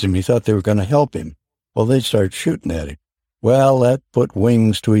running towards him. He thought they were going to help him. Well, they started shooting at him. Well, that put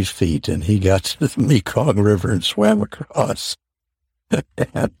wings to his feet, and he got to the Mekong River and swam across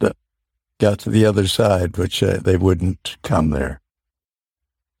and got to the other side, which they wouldn't come there.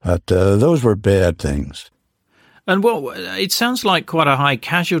 But those were bad things. And it sounds like quite a high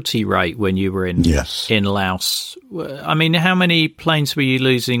casualty rate when you were in Laos. I mean, how many planes were you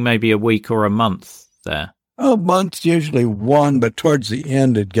losing maybe a week or a month there? A month, usually one, but towards the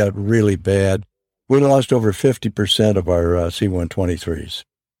end it got really bad. We lost over 50% of our C-123s.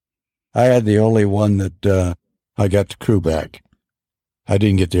 I had the only one that I got the crew back. I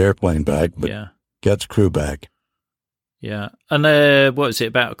didn't get the airplane back, but got the crew back. Yeah. And what was it,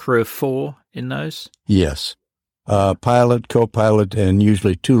 about a crew of 4 in those? Yes. Pilot, co-pilot, and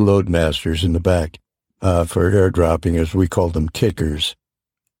usually 2 loadmasters in the back for airdropping, as we called them, kickers.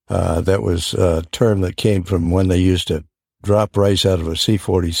 That was a term that came from when they used to drop rice out of a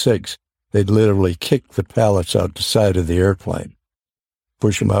C-46. They'd literally kick the pallets out the side of the airplane,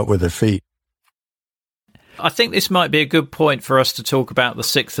 push them out with their feet. I think this might be a good point for us to talk about the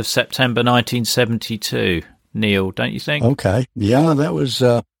 6th of September, 1972, Neil, don't you think? Okay. Yeah, that was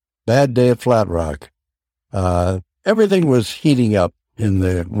a bad day at Flat Rock. Everything was heating up in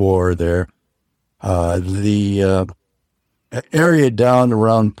the war there. The area down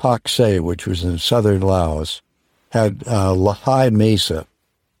around Pak Se, which was in southern Laos, had Lahai Mesa,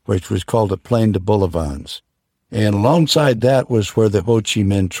 which was called the Plain de Boulevans. And alongside that was where the Ho Chi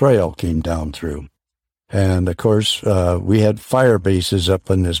Minh Trail came down through. And, of course, we had fire bases up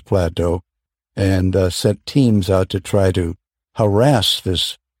on this plateau and sent teams out to try to harass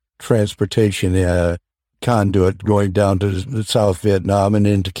this transportation conduit going down to South Vietnam and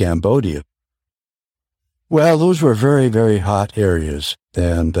into Cambodia. Well, those were very, very hot areas,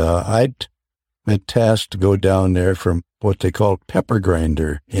 and I'd been tasked to go down there from what they called Pepper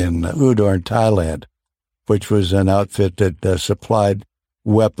Grinder in Udorn, Thailand, which was an outfit that supplied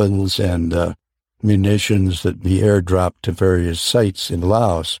weapons and munitions that be airdropped to various sites in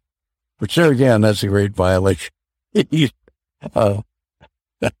Laos, which there again, that's a great violation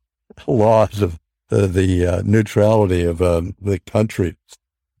laws of the neutrality of the country.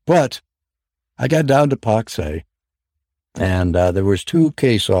 But I got down to Pak Se, and there was 2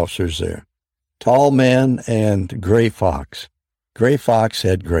 case officers there, Tall Man and Gray Fox. Gray Fox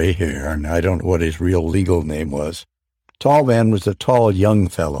had gray hair, and I don't know what his real legal name was. Tall Man was a tall young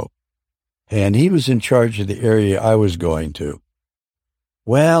fellow, and he was in charge of the area I was going to.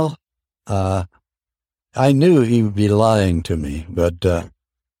 Well, I knew he would be lying to me, but the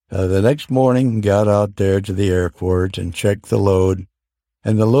next morning got out there to the airport and checked the load,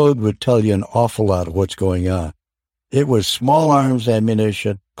 and the load would tell you an awful lot of what's going on. It was small arms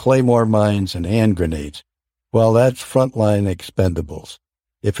ammunition, claymore mines, and hand grenades. Well, that's frontline expendables.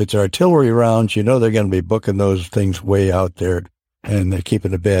 If it's artillery rounds, you know they're going to be booking those things way out there, and they're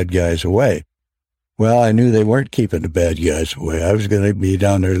keeping the bad guys away. Well, I knew they weren't keeping the bad guys away. I was going to be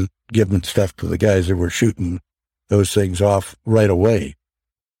down there giving stuff to the guys that were shooting those things off right away.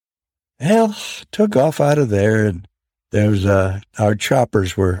 Well, took off out of there, and there was our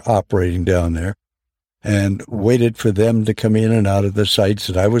choppers were operating down there, and waited for them to come in and out of the sites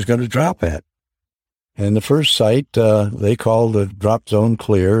that I was going to drop at. And the first site, they called the drop zone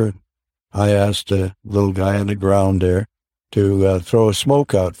clear. I asked a little guy on the ground there to throw a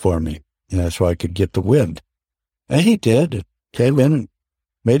smoke out for me, so I could get the wind. And he did. It came in and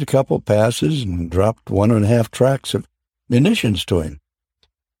made a couple passes and dropped 1.5 tracks of munitions to him.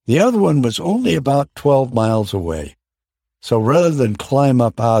 The other one was only about 12 miles away. So rather than climb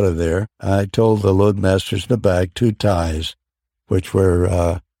up out of there, I told the loadmasters in the back 2 Thais, which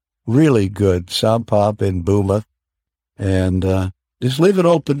were really good, Sampop and Buma, and just leave it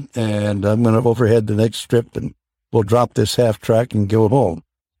open, and I'm going to overhead the next strip, and we'll drop this half track and go home.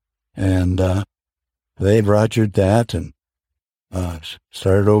 And they rogered that and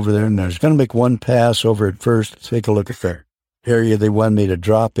started over there, and I was going to make one pass over at first to take a look at the area they wanted me to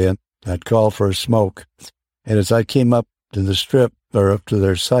drop in. I'd call for a smoke. And as I came up to the strip, or up to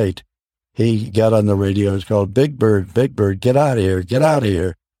their site, he got on the radio. It's called, Big Bird, get out of here, get out of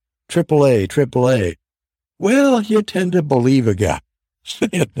here. AAA, AAA. Well, you tend to believe a guy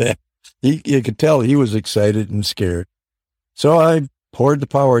saying that. You could tell he was excited and scared. So I poured the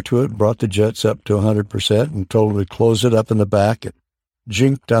power to it, brought the jets up to 100%, and told him to close it up in the back, and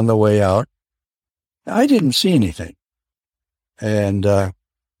jinked on the way out. I didn't see anything. And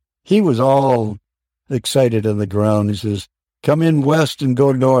he was all excited on the ground. He says, come in west and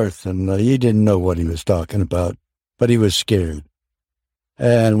go north. And he didn't know what he was talking about, but he was scared.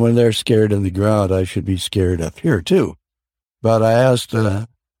 And when they're scared on the ground, I should be scared up here too. But I asked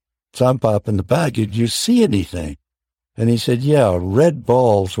Pop in the back, did you see anything? And he said, yeah, red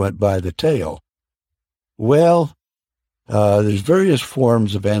balls went by the tail. Well, there's various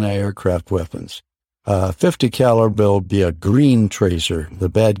forms of anti-aircraft weapons. 50 caliber will be a green tracer. The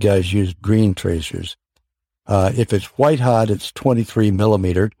bad guys use green tracers. If it's white hot, it's 23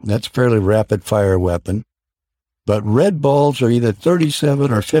 millimeter. That's a fairly rapid fire weapon. But red balls are either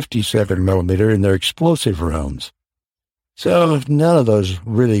 37 or 57 millimeter, and they're explosive rounds. So none of those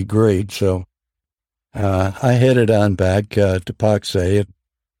really great. So I headed on back to Paksay and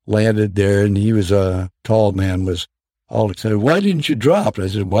landed there, and he was a tall man, was all excited. Why didn't you drop? I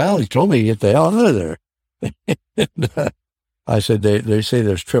said, well, he told me to get the hell out of there. And, I said, they say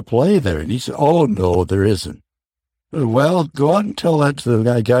there's AAA there. And he said, oh, no, there isn't. Well, go out and tell that to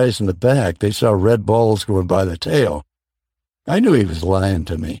the guys in the back. They saw red balls going by the tail. I knew he was lying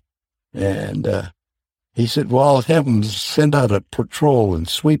to me. And he said, well, have them send out a patrol and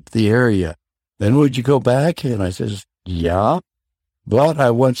sweep the area. Then would you go back? And I says, yeah, but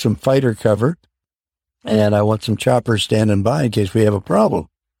I want some fighter cover. And I want some choppers standing by in case we have a problem.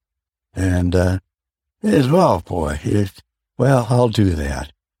 And he says, well, boy, well, I'll do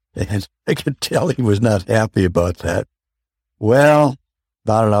that. And I could tell he was not happy about that. Well,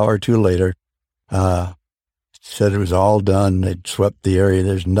 about an hour or two later, said it was all done. They'd swept the area.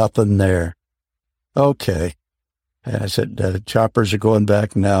 There's nothing there. Okay. And I said, the choppers are going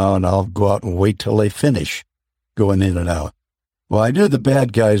back now, and I'll go out and wait till they finish going in and out. Well, I knew the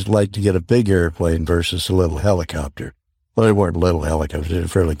bad guys liked to get a big airplane versus a little helicopter. Well, they weren't little helicopters. They were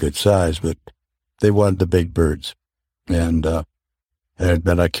fairly good size, but they wanted the big birds. And there had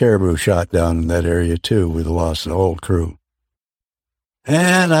been a caribou shot down in that area, too. We lost the whole crew.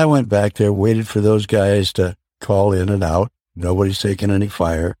 And I went back there, waited for those guys to call in and out. Nobody's taking any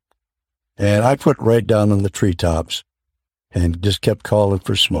fire. And I put right down on the treetops and just kept calling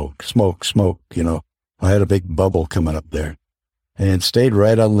for smoke, smoke, smoke, you know. I had a big bubble coming up there. And stayed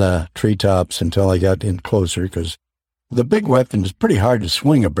right on the treetops until I got in closer, because the big weapon is pretty hard to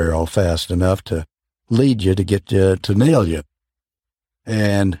swing a barrel fast enough to lead you to get you to nail you.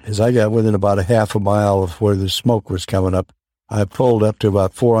 And as I got within about a half a mile of where the smoke was coming up, I pulled up to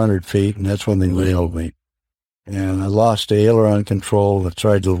about 400 feet, and that's when they nailed me. And I lost the aileron control. I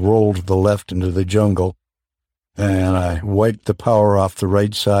tried to roll to the left into the jungle, and I wiped the power off the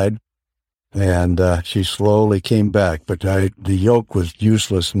right side. And she slowly came back, but the yoke was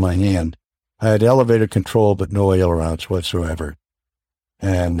useless in my hand. I had elevator control, but no ailerons whatsoever.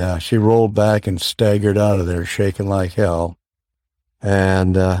 And she rolled back and staggered out of there, shaking like hell.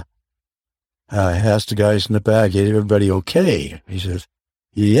 And I asked the guys in the back, is everybody okay? He says,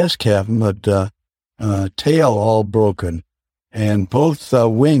 yes, Captain, but tail all broken, and both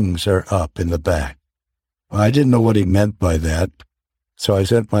wings are up in the back. Well, I didn't know what he meant by that. So I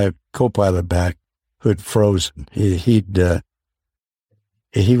sent my co-pilot back, who had frozen. He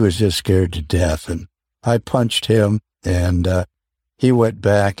was just scared to death. And I punched him, and he went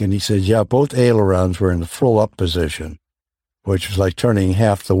back, and he said, yeah, both ailerons were in the full up position, which was like turning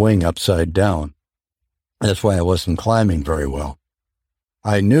half the wing upside down. That's why I wasn't climbing very well.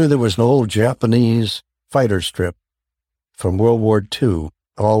 I knew there was an old Japanese fighter strip from World War II,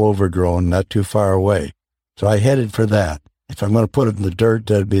 all overgrown, not too far away. So I headed for that. If I'm going to put it in the dirt,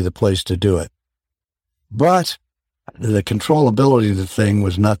 that'd be the place to do it. But the controllability of the thing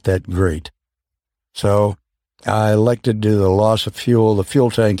was not that great. So I elected to do the loss of fuel. The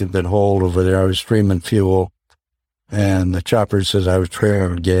fuel tank had been holed over there. I was streaming fuel. And the chopper says I was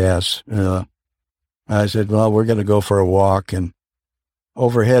trailing gas. I said, well, we're going to go for a walk, and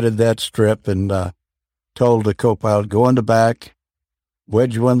overheaded that strip and told the co-pilot, go in the back,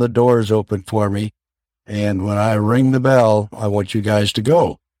 wedge one of the doors open for me, And when I ring the bell, I want you guys to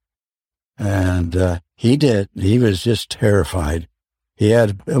go. And he did. He was just terrified.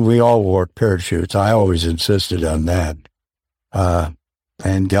 We all wore parachutes. I always insisted on that.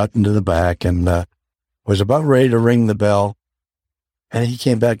 And got into the back and was about ready to ring the bell. And he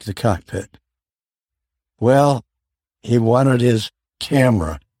came back to the cockpit. Well, he wanted his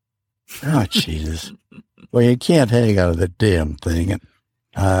camera. Oh, Jesus. Well, you can't hang out of the damn thing.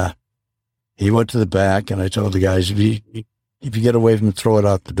 And he went to the back, and I told the guys, if you get away from it, throw it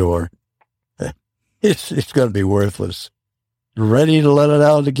out the door. It's going to be worthless. Ready to let it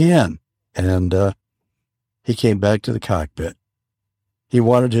out again. And he came back to the cockpit. He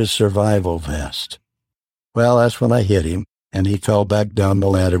wanted his survival vest. Well, that's when I hit him, and he fell back down the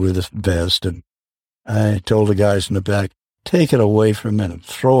ladder with his vest, and I told the guys in the back, take it away for a minute,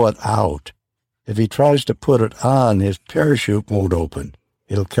 throw it out. If he tries to put it on, his parachute won't open.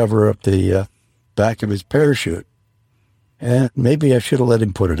 It'll cover up the back of his parachute. And maybe I should have let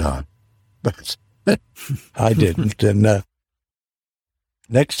him put it on, but I didn't. And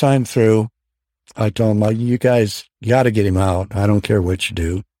next time through, I told him, you guys got to get him out. I don't care what you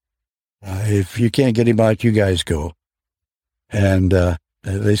do. If you can't get him out, you guys go. And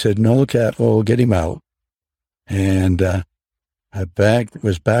they said, no, Cap, we'll get him out. And I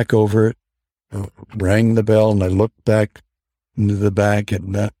was back over it, rang the bell, and I looked back into the back,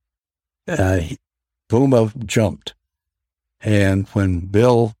 and Puma jumped. And when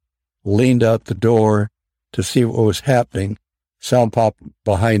Bill leaned out the door to see what was happening, Sound Pop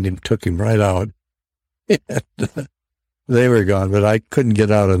behind him took him right out. They were gone, but I couldn't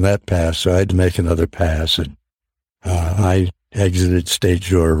get out on that pass, so I had to make another pass, and I exited stage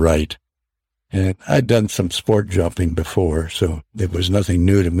door right. And I'd done some sport jumping before, so it was nothing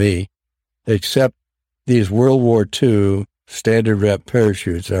new to me, except these World War II standard wrap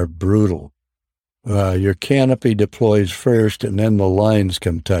parachutes are brutal. Your canopy deploys first, and then the lines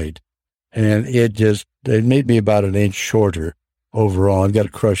come tight. And it made me about an inch shorter overall. I've got a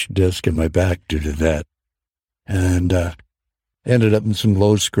crushed disc in my back due to that. And ended up in some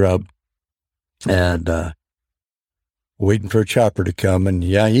low scrub and waiting for a chopper to come. And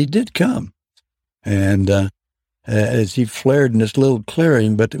yeah, he did come. And as he flared in this little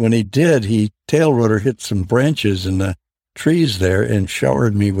clearing, but when he did, tail rotor hit some branches in the trees there and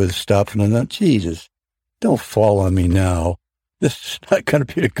showered me with stuff. And I thought, Jesus, don't fall on me now. This is not going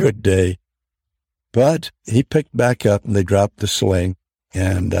to be a good day. But he picked back up and they dropped the sling.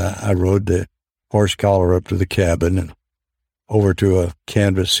 And I rode the horse collar up to the cabin and over to a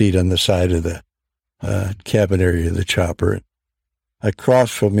canvas seat on the side of the cabin area of the chopper.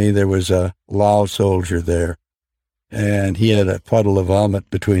 Across from me, there was a Lao soldier there, and he had a puddle of vomit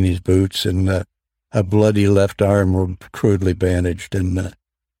between his boots and a bloody left arm crudely bandaged, and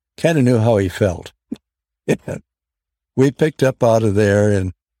kind of knew how he felt. We picked up out of there,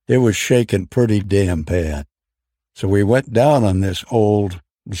 and it was shaking pretty damn bad. So we went down on this old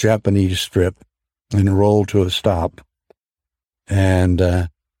Japanese strip and rolled to a stop and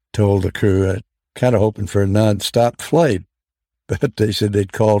told the crew, kind of hoping for a non-stop flight, but they said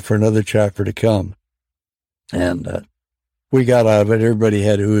they'd called for another chopper to come. And we got out of it. Everybody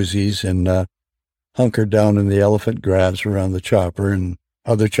had Uzis and hunkered down in the elephant grass around the chopper, and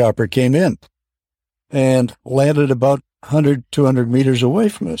other chopper came in and landed about 100, 200 meters away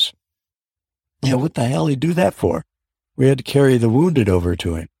from us. Yeah, what the hell did he do that for? We had to carry the wounded over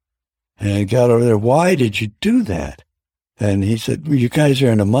to him. And got over there, why did you do that? And he said, well, you guys are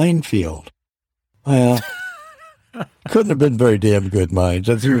in a minefield. Well, couldn't have been very damn good mines.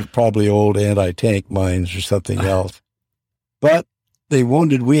 These were probably old anti-tank mines or something else. But the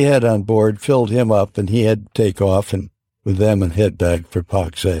wounded we had on board filled him up, and he had to take off and with them and head back for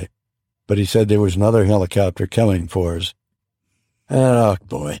Pak Se. But he said there was another helicopter coming for us. And, oh,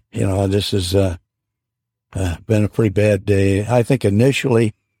 boy, this has been a pretty bad day. I think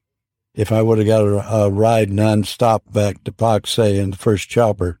initially, if I would have got a ride nonstop back to Pak Se in the first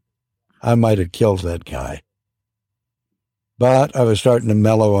chopper, I might have killed that guy. But I was starting to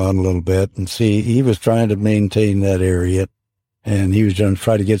mellow on a little bit and see he was trying to maintain that area, and he was going to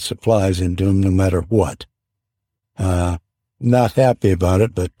try to get supplies into him no matter what. Not happy about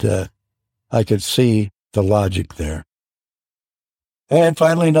it, but I could see the logic there. And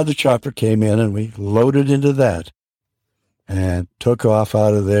finally another chopper came in, and we loaded into that and took off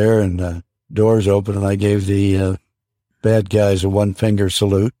out of there, and doors open, and I gave the bad guys a one-finger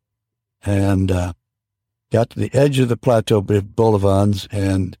salute and got to the edge of the plateau boulevard's,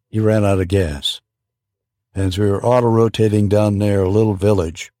 and he ran out of gas. And so we were auto-rotating down there, a little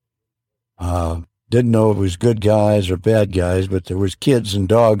village. Didn't know if it was good guys or bad guys, but there was kids and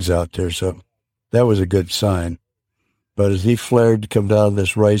dogs out there, so That was a good sign. But as he flared to come down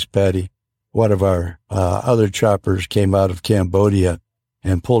this rice paddy, one of our other choppers came out of Cambodia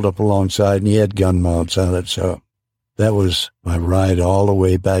and pulled up alongside, and he had gun mounts on it. So that was my ride all the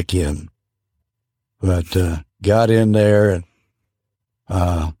way back in. But got in there, and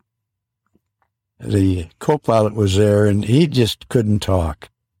the co-pilot was there, and he just couldn't talk.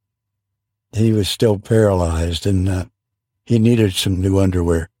 He was still paralyzed, and he needed some new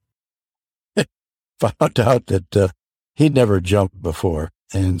underwear. Found out that he'd never jumped before.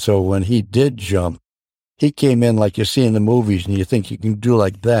 And so when he did jump, he came in like you see in the movies, and you think you can do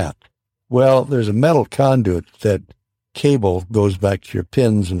like that. Well, there's a metal conduit that cable goes back to your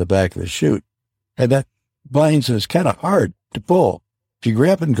pins in the back of the chute. And that binds, and it's kind of hard to pull. If you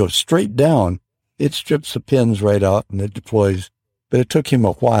grab it and go straight down, it strips the pins right out and it deploys. But it took him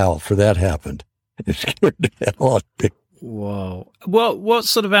a while for that happened. It scared the hell out of me. Whoa. What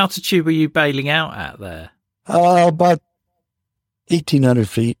sort of altitude were you bailing out at there? About 1,800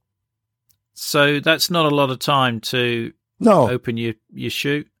 feet. So that's not a lot of time to open your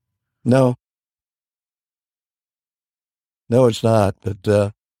chute? No. No, it's not.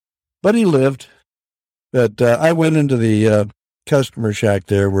 But he lived. But I went into the customer shack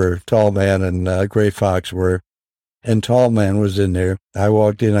there where Tall Man and Gray Fox were, and Tall Man was in there. I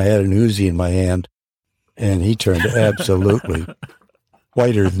walked in, I had an Uzi in my hand, and he turned absolutely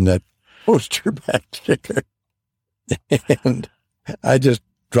whiter than that poster back sticker. And I just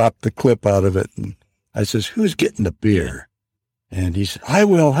dropped the clip out of it, and I says, "Who's getting the beer?" And he said, I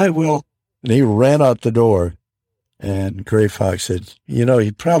will. And he ran out the door, and Gray Fox said,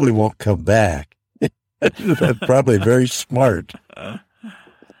 he probably won't come back. That's probably very smart.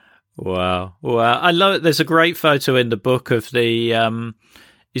 Wow. I love it. There's a great photo in the book of the,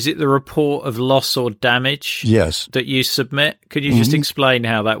 is it the report of loss or damage? Yes. That you submit? Could you just explain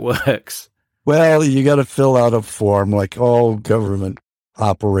how that works? Well, you got to fill out a form like all government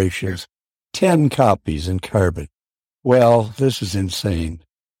operations, 10 copies in carbon. Well, this is insane.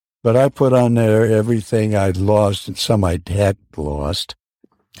 But I put on there everything I'd lost and some I hadn't lost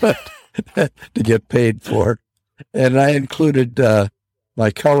to get paid for. And I included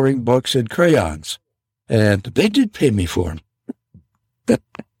my coloring books and crayons. And they did pay me for them.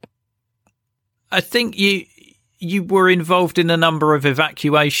 I think you were involved in a number of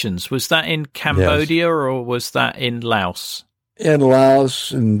evacuations. Was that in Cambodia or was that in Laos? In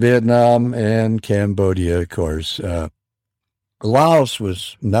Laos and Vietnam and Cambodia, of course. Laos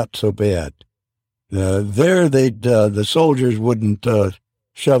was not so bad. There, the soldiers wouldn't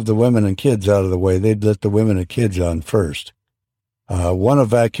shove the women and kids out of the way. They'd let the women and kids on first. One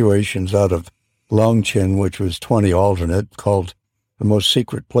evacuation's out of Longchin, which was 20 alternate, called the most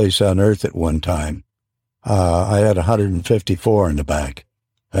secret place on earth at one time. I had 154 in the back.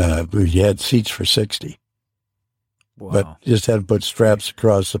 We had seats for 60. Wow. But just had to put straps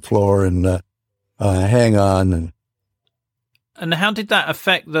across the floor and hang on. And how did that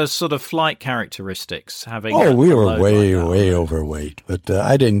affect the sort of flight characteristics? We were way overweight, but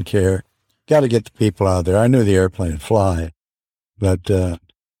I didn't care. Got to get the people out there. I knew the airplane would fly, but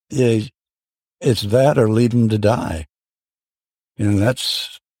it's that or leave them to die.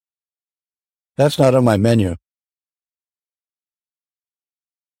 That's not on my menu.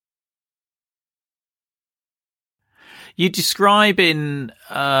 You describe in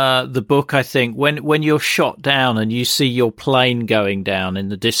the book, I think, when you're shot down and you see your plane going down in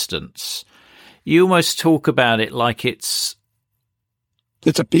the distance, you almost talk about it like it's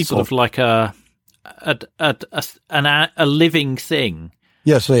a people, sort of like a living thing.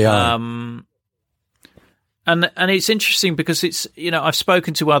 Yes, they are. And it's interesting because it's I've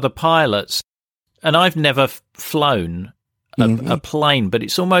spoken to other pilots, and I've never flown a plane, but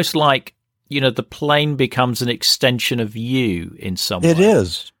it's almost like the plane becomes an extension of you in some way. It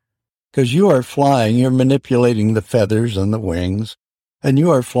is, because you are flying, you're manipulating the feathers and the wings, and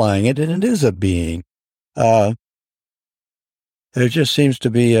you are flying it, and it is a being. There just seems to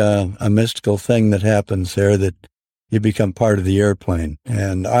be a mystical thing that happens there that you become part of the airplane,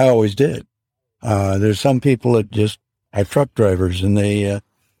 and I always did. There's some people that just are truck drivers, and they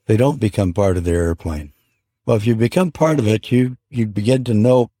don't become part of the airplane. Well, if you become part of it, you begin to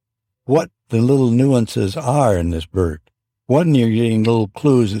know what the little nuances are in this bird. One, you're getting little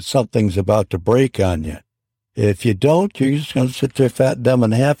clues that something's about to break on you. If you don't, you're just going to sit there fat, dumb,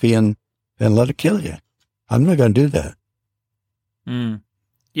 and happy and let it kill you. I'm not going to do that.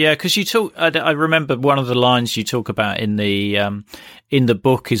 Yeah, because you talk. I remember one of the lines you talk about in the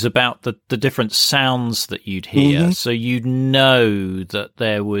book is about the different sounds that you'd hear. So you'd know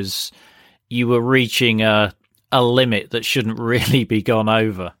that you were reaching a limit that shouldn't really be gone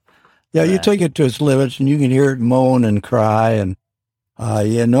over. Yeah, you take it to its limits, and you can hear it moan and cry, and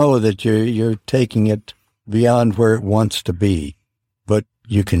you know that you're taking it beyond where it wants to be, but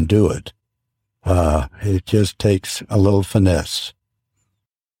you can do it. It just takes a little finesse.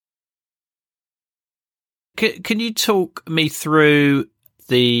 Can you talk me through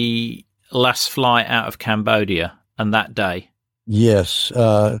the last flight out of Cambodia and that day? Yes.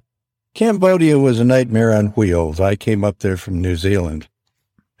 Cambodia was a nightmare on wheels. I came up there from New Zealand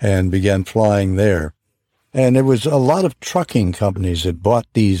and began flying there. And there was a lot of trucking companies that bought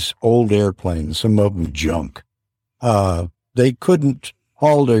these old airplanes, some of them junk. They couldn't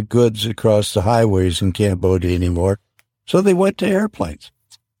haul their goods across the highways in Cambodia anymore, so they went to airplanes.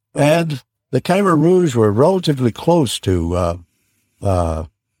 And the Khmer Rouge were relatively close to Phnom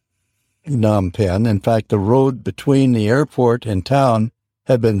Penh. In fact, the road between the airport and town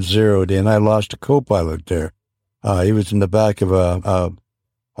had been zeroed in. I lost a co-pilot there. He was in the back of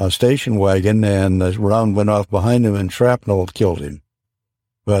a station wagon, and the round went off behind him, and shrapnel killed him.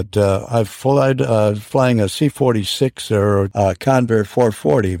 But I flying a C-46 or a Convair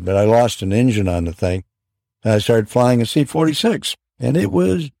 440, but I lost an engine on the thing. And I started flying a C-46, and it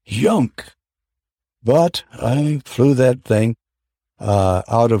was junk. But I flew that thing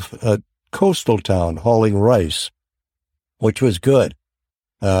out of a coastal town hauling rice, which was good,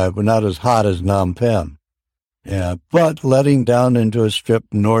 but not as hot as Phnom Penh. Yeah, but letting down into a strip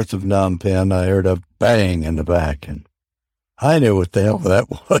north of Phnom Penh, I heard a bang in the back, and I knew what the hell that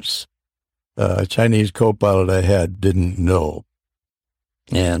was. A Chinese co-pilot I had didn't know.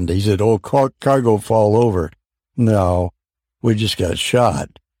 And he said, "Oh, cargo fall over." No, we just got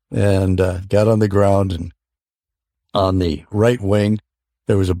shot. And got on the ground, and on the right wing,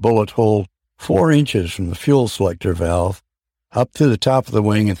 there was a bullet hole 4 inches from the fuel selector valve up through the top of the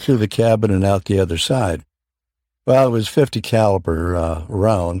wing and through the cabin and out the other side. Well, it was 50 caliber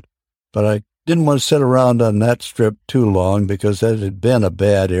round, but I didn't want to sit around on that strip too long because that had been a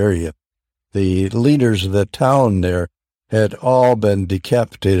bad area. The leaders of the town there had all been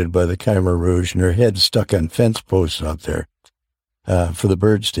decapitated by the Khmer Rouge, and their heads stuck on fence posts out there. For the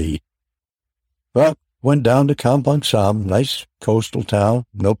birds to eat. But went down to Kampong Sam, nice coastal town,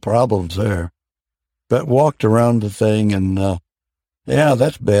 no problems there. But walked around the thing, and yeah,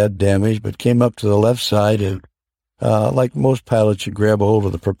 that's bad damage, but came up to the left side, and like most pilots, you grab a hold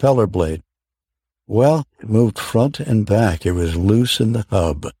of the propeller blade. Well, it moved front and back. It was loose in the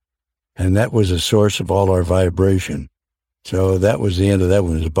hub, and that was the source of all our vibration. So that was the end of that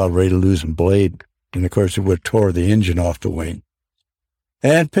one. It was about ready to lose a blade, and of course it would have tore the engine off the wing.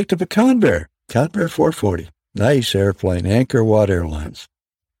 And picked up a Convair 440. Nice airplane, Angkor Wat Airlines.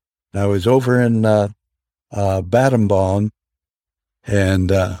 I was over in Battambang, and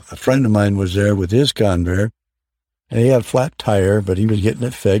a friend of mine was there with his Convair, and he had a flat tire, but he was getting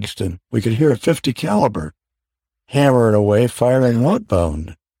it fixed, and we could hear a 50 caliber hammering away, firing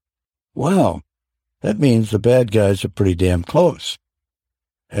outbound. Wow, that means the bad guys are pretty damn close.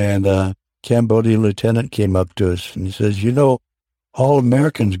 And Cambodian lieutenant came up to us, and he says, "You know, all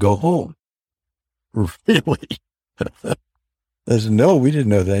Americans go home." Really? I said, "No, we didn't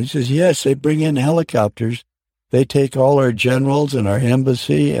know that." He says, "Yes, they bring in helicopters. They take all our generals and our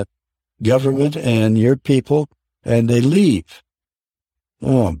embassy and government and your people, and they leave."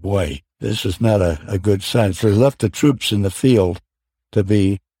 Oh, boy, this is not a good sign. So they left the troops in the field to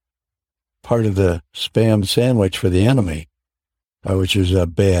be part of the Spam sandwich for the enemy, which is a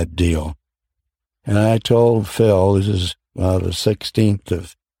bad deal. And I told Phil, this is the 16th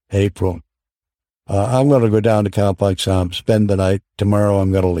of April, I'm going to go down to Kampong Sam, spend the night. Tomorrow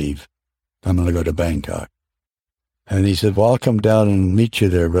I'm going to leave. I'm going to go to Bangkok. And he said, "Well, I'll come down and meet you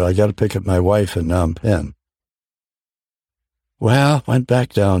there, but I got to pick up my wife in Phnom Penh." Well, went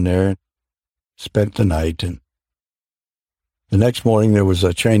back down there and spent the night. And the next morning there was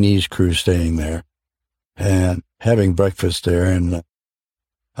a Chinese crew staying there and having breakfast there. And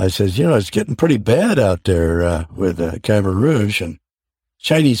I said, "You know, it's getting pretty bad out there with Khmer Rouge." And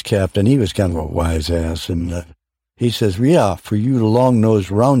Chinese captain, he was kind of a wise ass, and he says, "Yeah, for you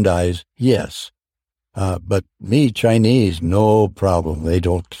long-nosed round eyes, yes. But me, Chinese, no problem. They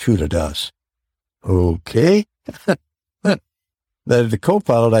don't shoot at us." Okay. The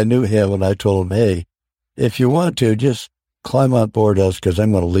co-pilot, I knew him, and I told him, "Hey, if you want to, just climb on board us, because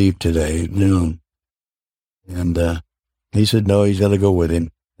I'm going to leave today at noon." And he said, no, he's going to go with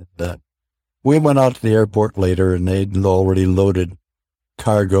him. And, we went out to the airport later, and they'd already loaded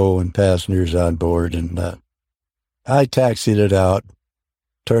cargo and passengers on board, and I taxied it out,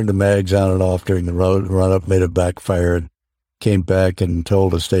 turned the mags on and off during the run-up, made it backfire, and came back and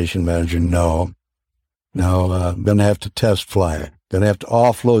told the station manager, no, I'm going to have to test fly it. Going to have to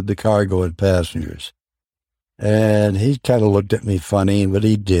offload the cargo and passengers. And he kind of looked at me funny, but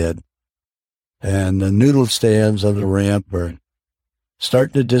he did. And the noodle stands on the ramp are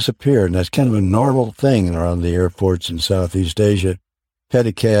starting to disappear, and that's kind of a normal thing around the airports in Southeast Asia.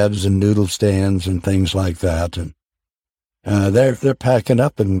 Pedicabs and noodle stands and things like that. And they're packing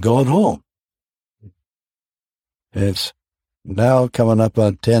up and going home. It's now coming up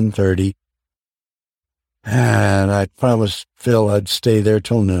on 10:30, and I promised Phil I'd stay there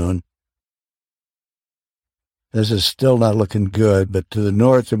till noon. This is still not looking good, but to the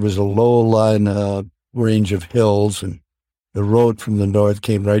north there was a low-lying range of hills, and the road from the north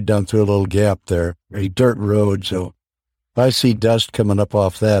came right down through a little gap there, a dirt road, so if I see dust coming up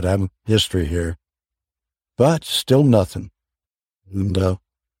off that, I'm history here. But still nothing. And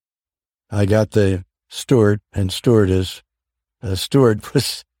I got the steward and stewardess. The steward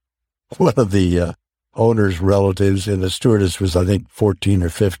was one of the owner's relatives, and the stewardess was, I think, 14 or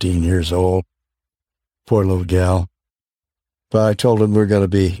 15 years old. Poor little gal. But I told him we're going to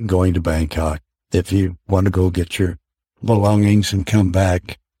be going to Bangkok. If you want to go get your belongings and come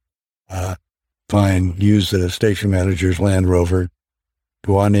back, fine, use the station manager's Land Rover,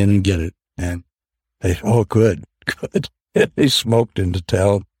 go on in and get it. And they, oh, good. And they smoked into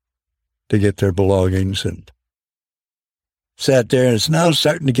town to get their belongings and sat there, and it's now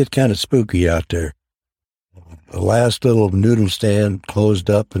starting to get kind of spooky out there. The last little noodle stand closed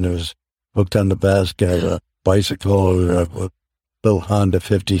up, and it was hooked on the back of a bicycle, a little Honda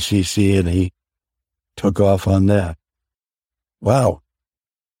 50cc, and he took off on that. Wow.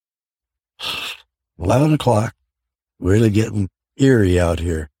 11 o'clock, really getting eerie out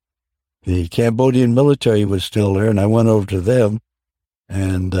here. The Cambodian military was still there, and I went over to them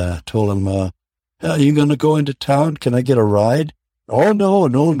and told them, are you going to go into town? Can I get a ride? Oh,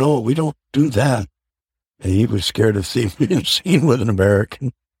 no, we don't do that. And he was scared of being seen with an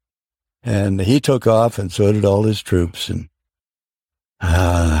American. And he took off, and so did all his troops. And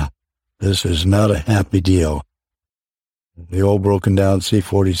this is not a happy deal. The old broken down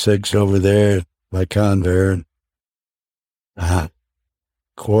C-46 over there by Convair.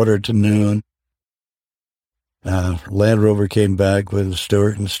 Quarter to noon. Land Rover came back with a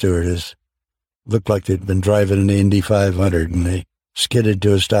steward and stewardess. Looked like they'd been driving an Indy 500, and they skidded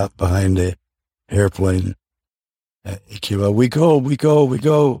to a stop behind the airplane. He came out, we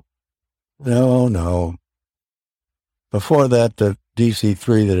go. No. Before that, the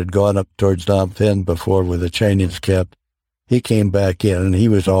DC-3 that had gone up towards Phnom Penh before with the Chinese kept, he came back in, and he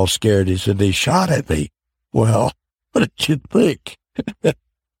was all scared. He said, they shot at me. Well, what did you think?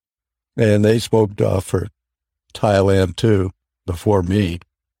 And they smoked off for Thailand, too, before me.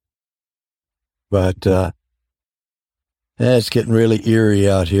 But it's getting really eerie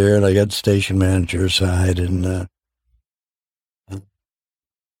out here, and I got station manager aside and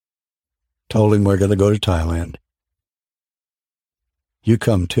told him we're going to go to Thailand. You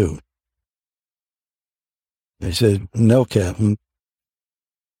come, too. They said, no, Captain.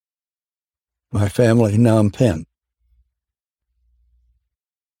 My family, Phnom Penh.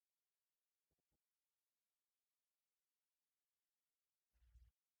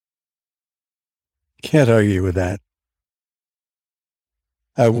 Can't argue with that.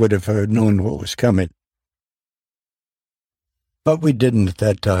 I would have known what was coming. But we didn't at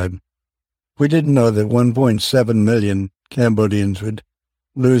that time. We didn't know that 1.7 million Cambodians would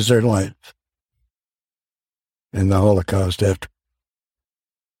lose their life in the Holocaust after.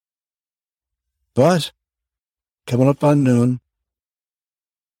 But, coming up on noon,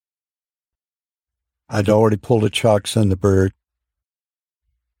 I'd already pulled a chalk Thunderbird,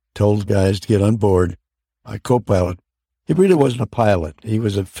 told the guys to get on board. My co-pilot, he really wasn't a pilot. He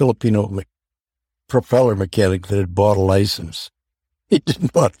was a Filipino propeller mechanic that had bought a license. He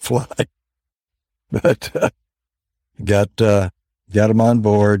didn't want to fly. But got him on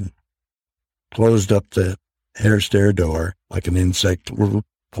board, closed up the air stair door like an insect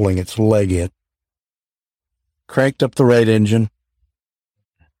pulling its leg in, cranked up the right engine.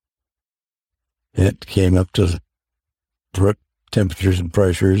 It came up to temperatures and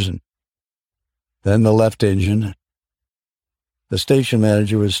pressures, and then the left engine. The station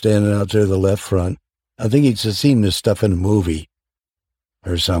manager was standing out there, the left front. I think he'd seen this stuff in a movie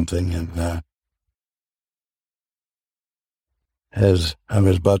or something, and as I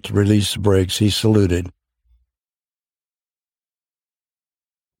was about to release the brakes, he saluted.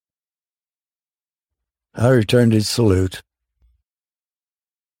 I returned his salute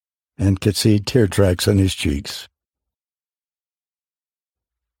and could see tear tracks on his cheeks.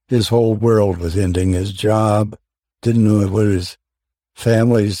 His whole world was ending. His job, didn't know what his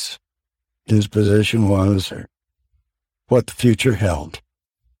family's disposition was, or what the future held.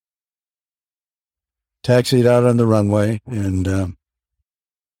 Taxied out on the runway, and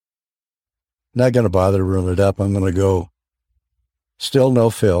not going to bother to run it up. I'm going to go. Still no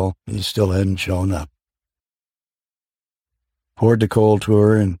Phil. He still hadn't shown up. Poured the coal to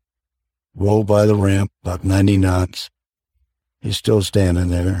her and rolled by the ramp, about 90 knots. He's still standing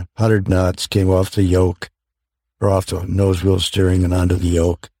there. 100 knots, came off the yoke, or off the nose wheel steering and onto the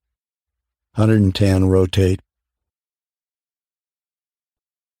yoke. 110, rotate.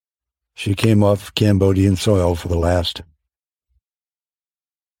 She came off Cambodian soil for the last.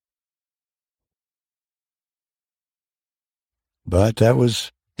 But that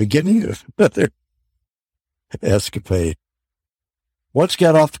was the beginning of another escapade. Once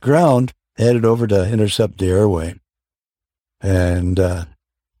got off the ground, headed over to intercept the airway and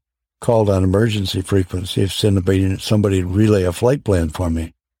called on emergency frequency if somebody relay a flight plan for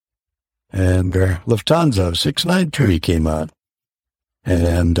me. And Lufthansa 693 came on.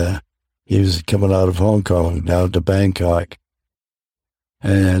 And he was coming out of Hong Kong down to Bangkok.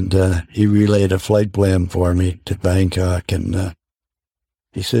 And he relayed a flight plan for me to Bangkok. And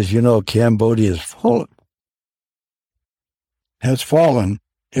he says, Cambodia is full. Has fallen.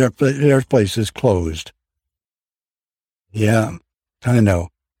 Airspace is closed. Yeah, I know.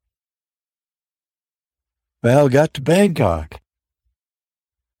 Well, got to Bangkok.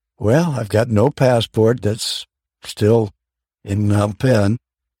 Well, I've got no passport. That's still in Phnom Penh.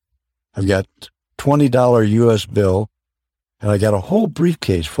 I've got $20 U.S. bill, and I got a whole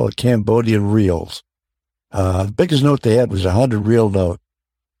briefcase full of Cambodian reals. The biggest note they had was a 100 real note,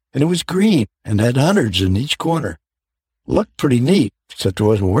 and it was green and had hundreds in each corner. Looked pretty neat, except it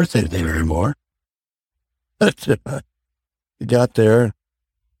wasn't worth anything anymore. Got there,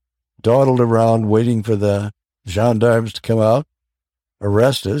 dawdled around waiting for the gendarmes to come out,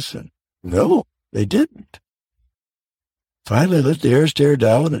 arrest us, and no, they didn't. Finally let the air stare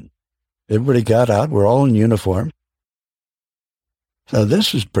down, and everybody got out. We're all in uniform. So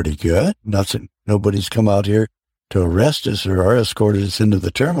this was pretty good. Nobody's come out here to arrest us or escort us into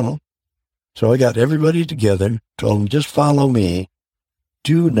the terminal. So I got everybody together, told them, just follow me.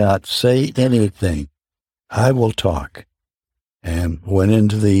 Do not say anything. I will talk. And went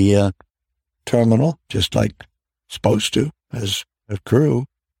into the terminal, just like supposed to, as a crew.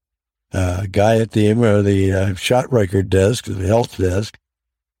 Guy at the shot record desk, the health desk,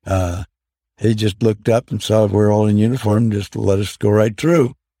 he just looked up and saw we're all in uniform, just to let us go right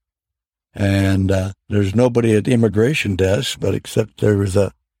through. And there's nobody at the immigration desk, but except there was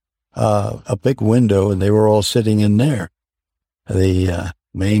a big window, and they were all sitting in there. The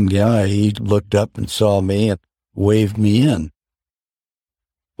main guy, he looked up and saw me and waved me in.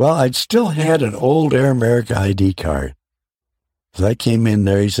 Well, I'd still had an old Air America ID card. As I came in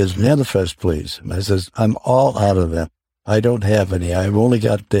there, he says, manifest, please. And I says, I'm all out of them. I don't have any. I've only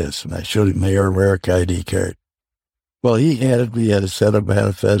got this. And I showed him my Air America ID card. Well, he handed me a set of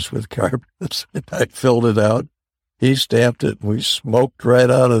manifests with carpets, and I filled it out. He stamped it, and we smoked right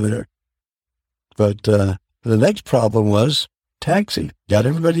out of there. But the next problem was taxi. Got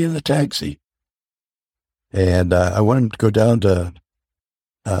everybody in the taxi. And I wanted to go down to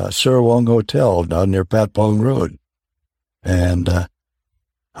Surawong Hotel down near Patpong Road. And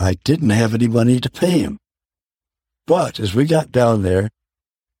I didn't have any money to pay him. But as we got down there,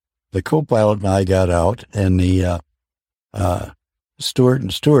 the co-pilot and I got out, and the steward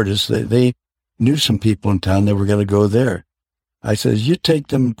and stewardess, they knew some people in town that were going to go there. I says, you take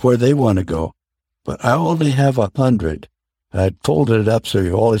them where they want to go, but I only have 100. I folded it up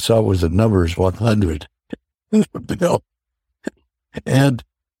so all I saw was the numbers 100. Bill. And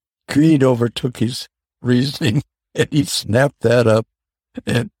Creed overtook his reasoning, and he snapped that up,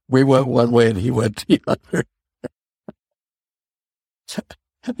 and we went one way and he went the other.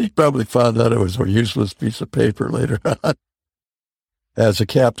 He probably found out it was a useless piece of paper later on. As a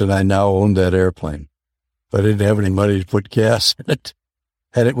captain, I now owned that airplane, but I didn't have any money to put gas in it.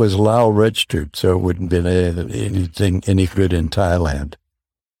 And it was Lao registered, so it wouldn't have been any good in Thailand.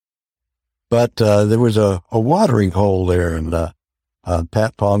 But there was a watering hole there on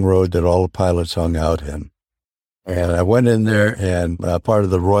Patpong Road that all the pilots hung out in. And I went in there, and part of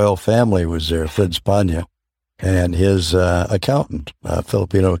the royal family was there, Fred Spania, and his accountant,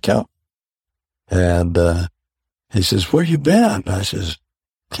 Filipino accountant. And he says, where you been? I says,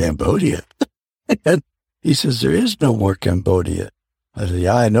 Cambodia. And he says, there is no more Cambodia. I said,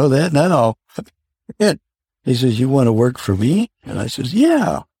 yeah, I know that now. And he says, you want to work for me? And I says,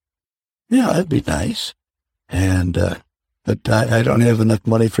 yeah, that'd be nice. And but I don't have enough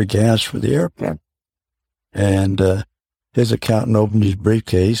money for gas for the airplane. And his accountant opened his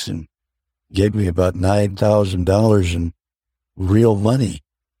briefcase and gave me about $9,000 in real money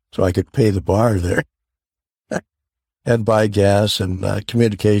so I could pay the bar there and buy gas and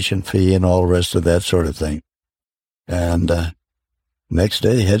communication fee and all the rest of that sort of thing. And next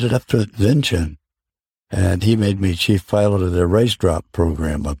day, headed up to Vientiane, and he made me chief pilot of their race drop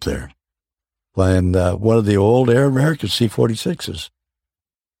program up there, flying one of the old Air America C-46s,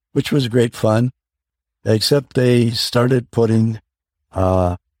 which was great fun, except they started putting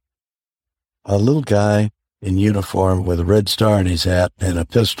a little guy in uniform with a red star in his hat and a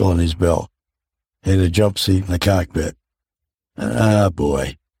pistol in his belt in a jump seat in the cockpit. Ah,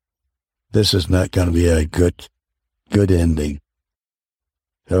 boy, this is not going to be a good ending.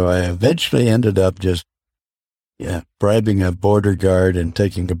 So I eventually ended up just bribing a border guard and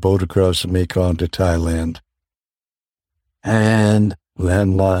taking a boat across the Mekong to Thailand. And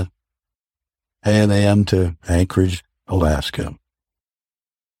then Pan Am to Anchorage, Alaska.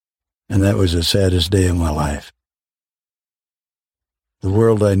 And that was the saddest day of my life. The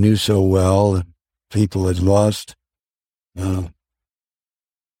world I knew so well, and people had lost, they're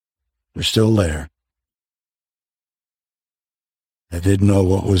still there. I didn't know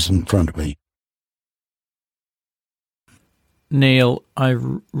what was in front of me. Neil, I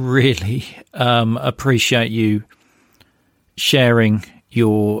really appreciate you sharing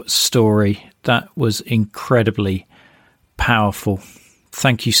your story. That was incredibly powerful.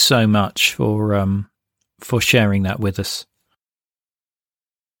 Thank you so much for sharing that with us.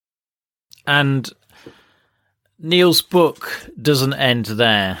 And Neil's book doesn't end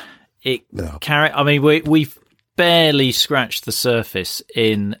there. We've barely scratched the surface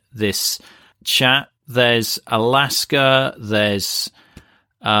in this chat. There's Alaska, there's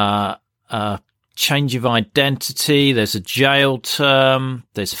a change of identity, there's a jail term,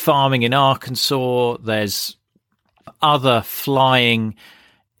 there's farming in Arkansas, there's other flying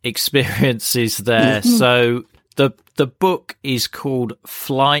experiences there. Mm-hmm. So the book is called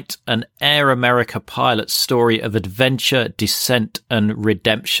Flight, an Air America pilot's story of adventure, descent and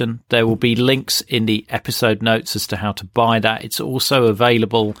redemption. There will be links in the episode notes as to how to buy that. It's also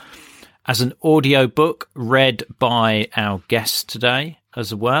available as an audio book read by our guest today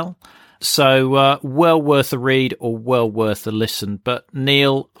as well. So well worth a read or well worth a listen. But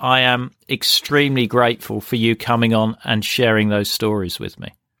Neil, I am extremely grateful for you coming on and sharing those stories with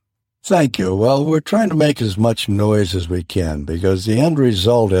me. Thank you. Well, we're trying to make as much noise as we can because the end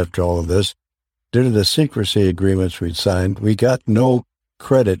result after all of this, due to the secrecy agreements we'd signed, we got no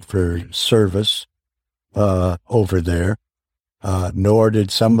credit for service over there, nor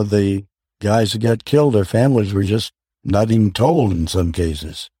did some of the guys who got killed. Their families were just not even told in some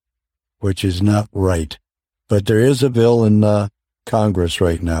cases, which is not right. But there is a bill in Congress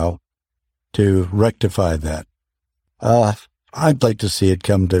right now to rectify that. I'd like to see it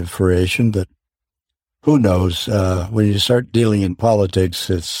come to fruition, but who knows? When you start dealing in politics,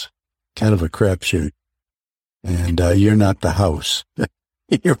 it's kind of a crapshoot. And you're not the house.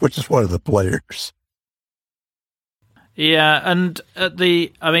 You're just one of the players. Yeah, and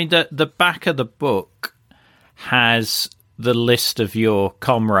the back of the book has the list of your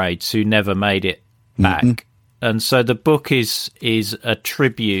comrades who never made it back. Mm-hmm. And so the book is a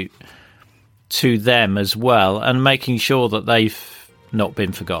tribute to them as well, and making sure that they've not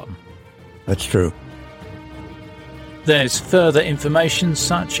been forgotten. That's true. There's further information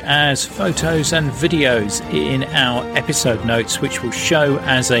such as photos and videos in our episode notes, which will show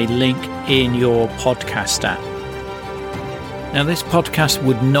as a link in your podcast app. Now, this podcast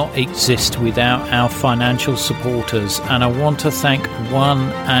would not exist without our financial supporters, and I want to thank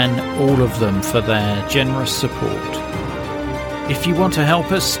one and all of them for their generous support. If you want to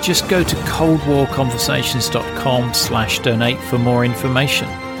help us, just go to coldwarconversations.com/donate for more information.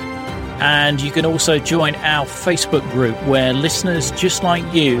 And you can also join our Facebook group where listeners just like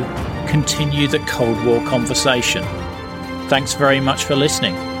you continue the Cold War conversation. Thanks very much for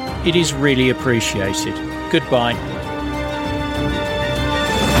listening. It is really appreciated. Goodbye.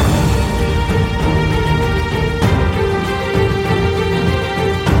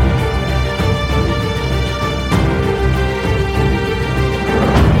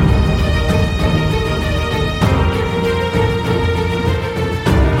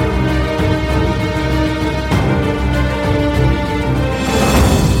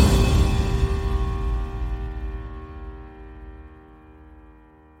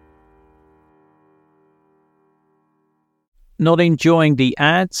 Not enjoying the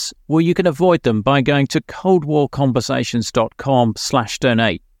ads? Well, you can avoid them by going to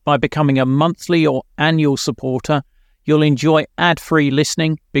coldwarconversations.com/donate. By becoming a monthly or annual supporter, you'll enjoy ad-free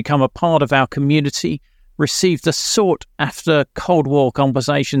listening, become a part of our community, receive the sought-after Cold War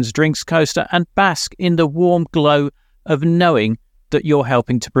Conversations drinks coaster, and bask in the warm glow of knowing that you're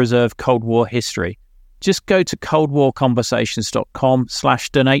helping to preserve Cold War history. Just go to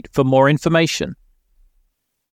coldwarconversations.com/donate for more information.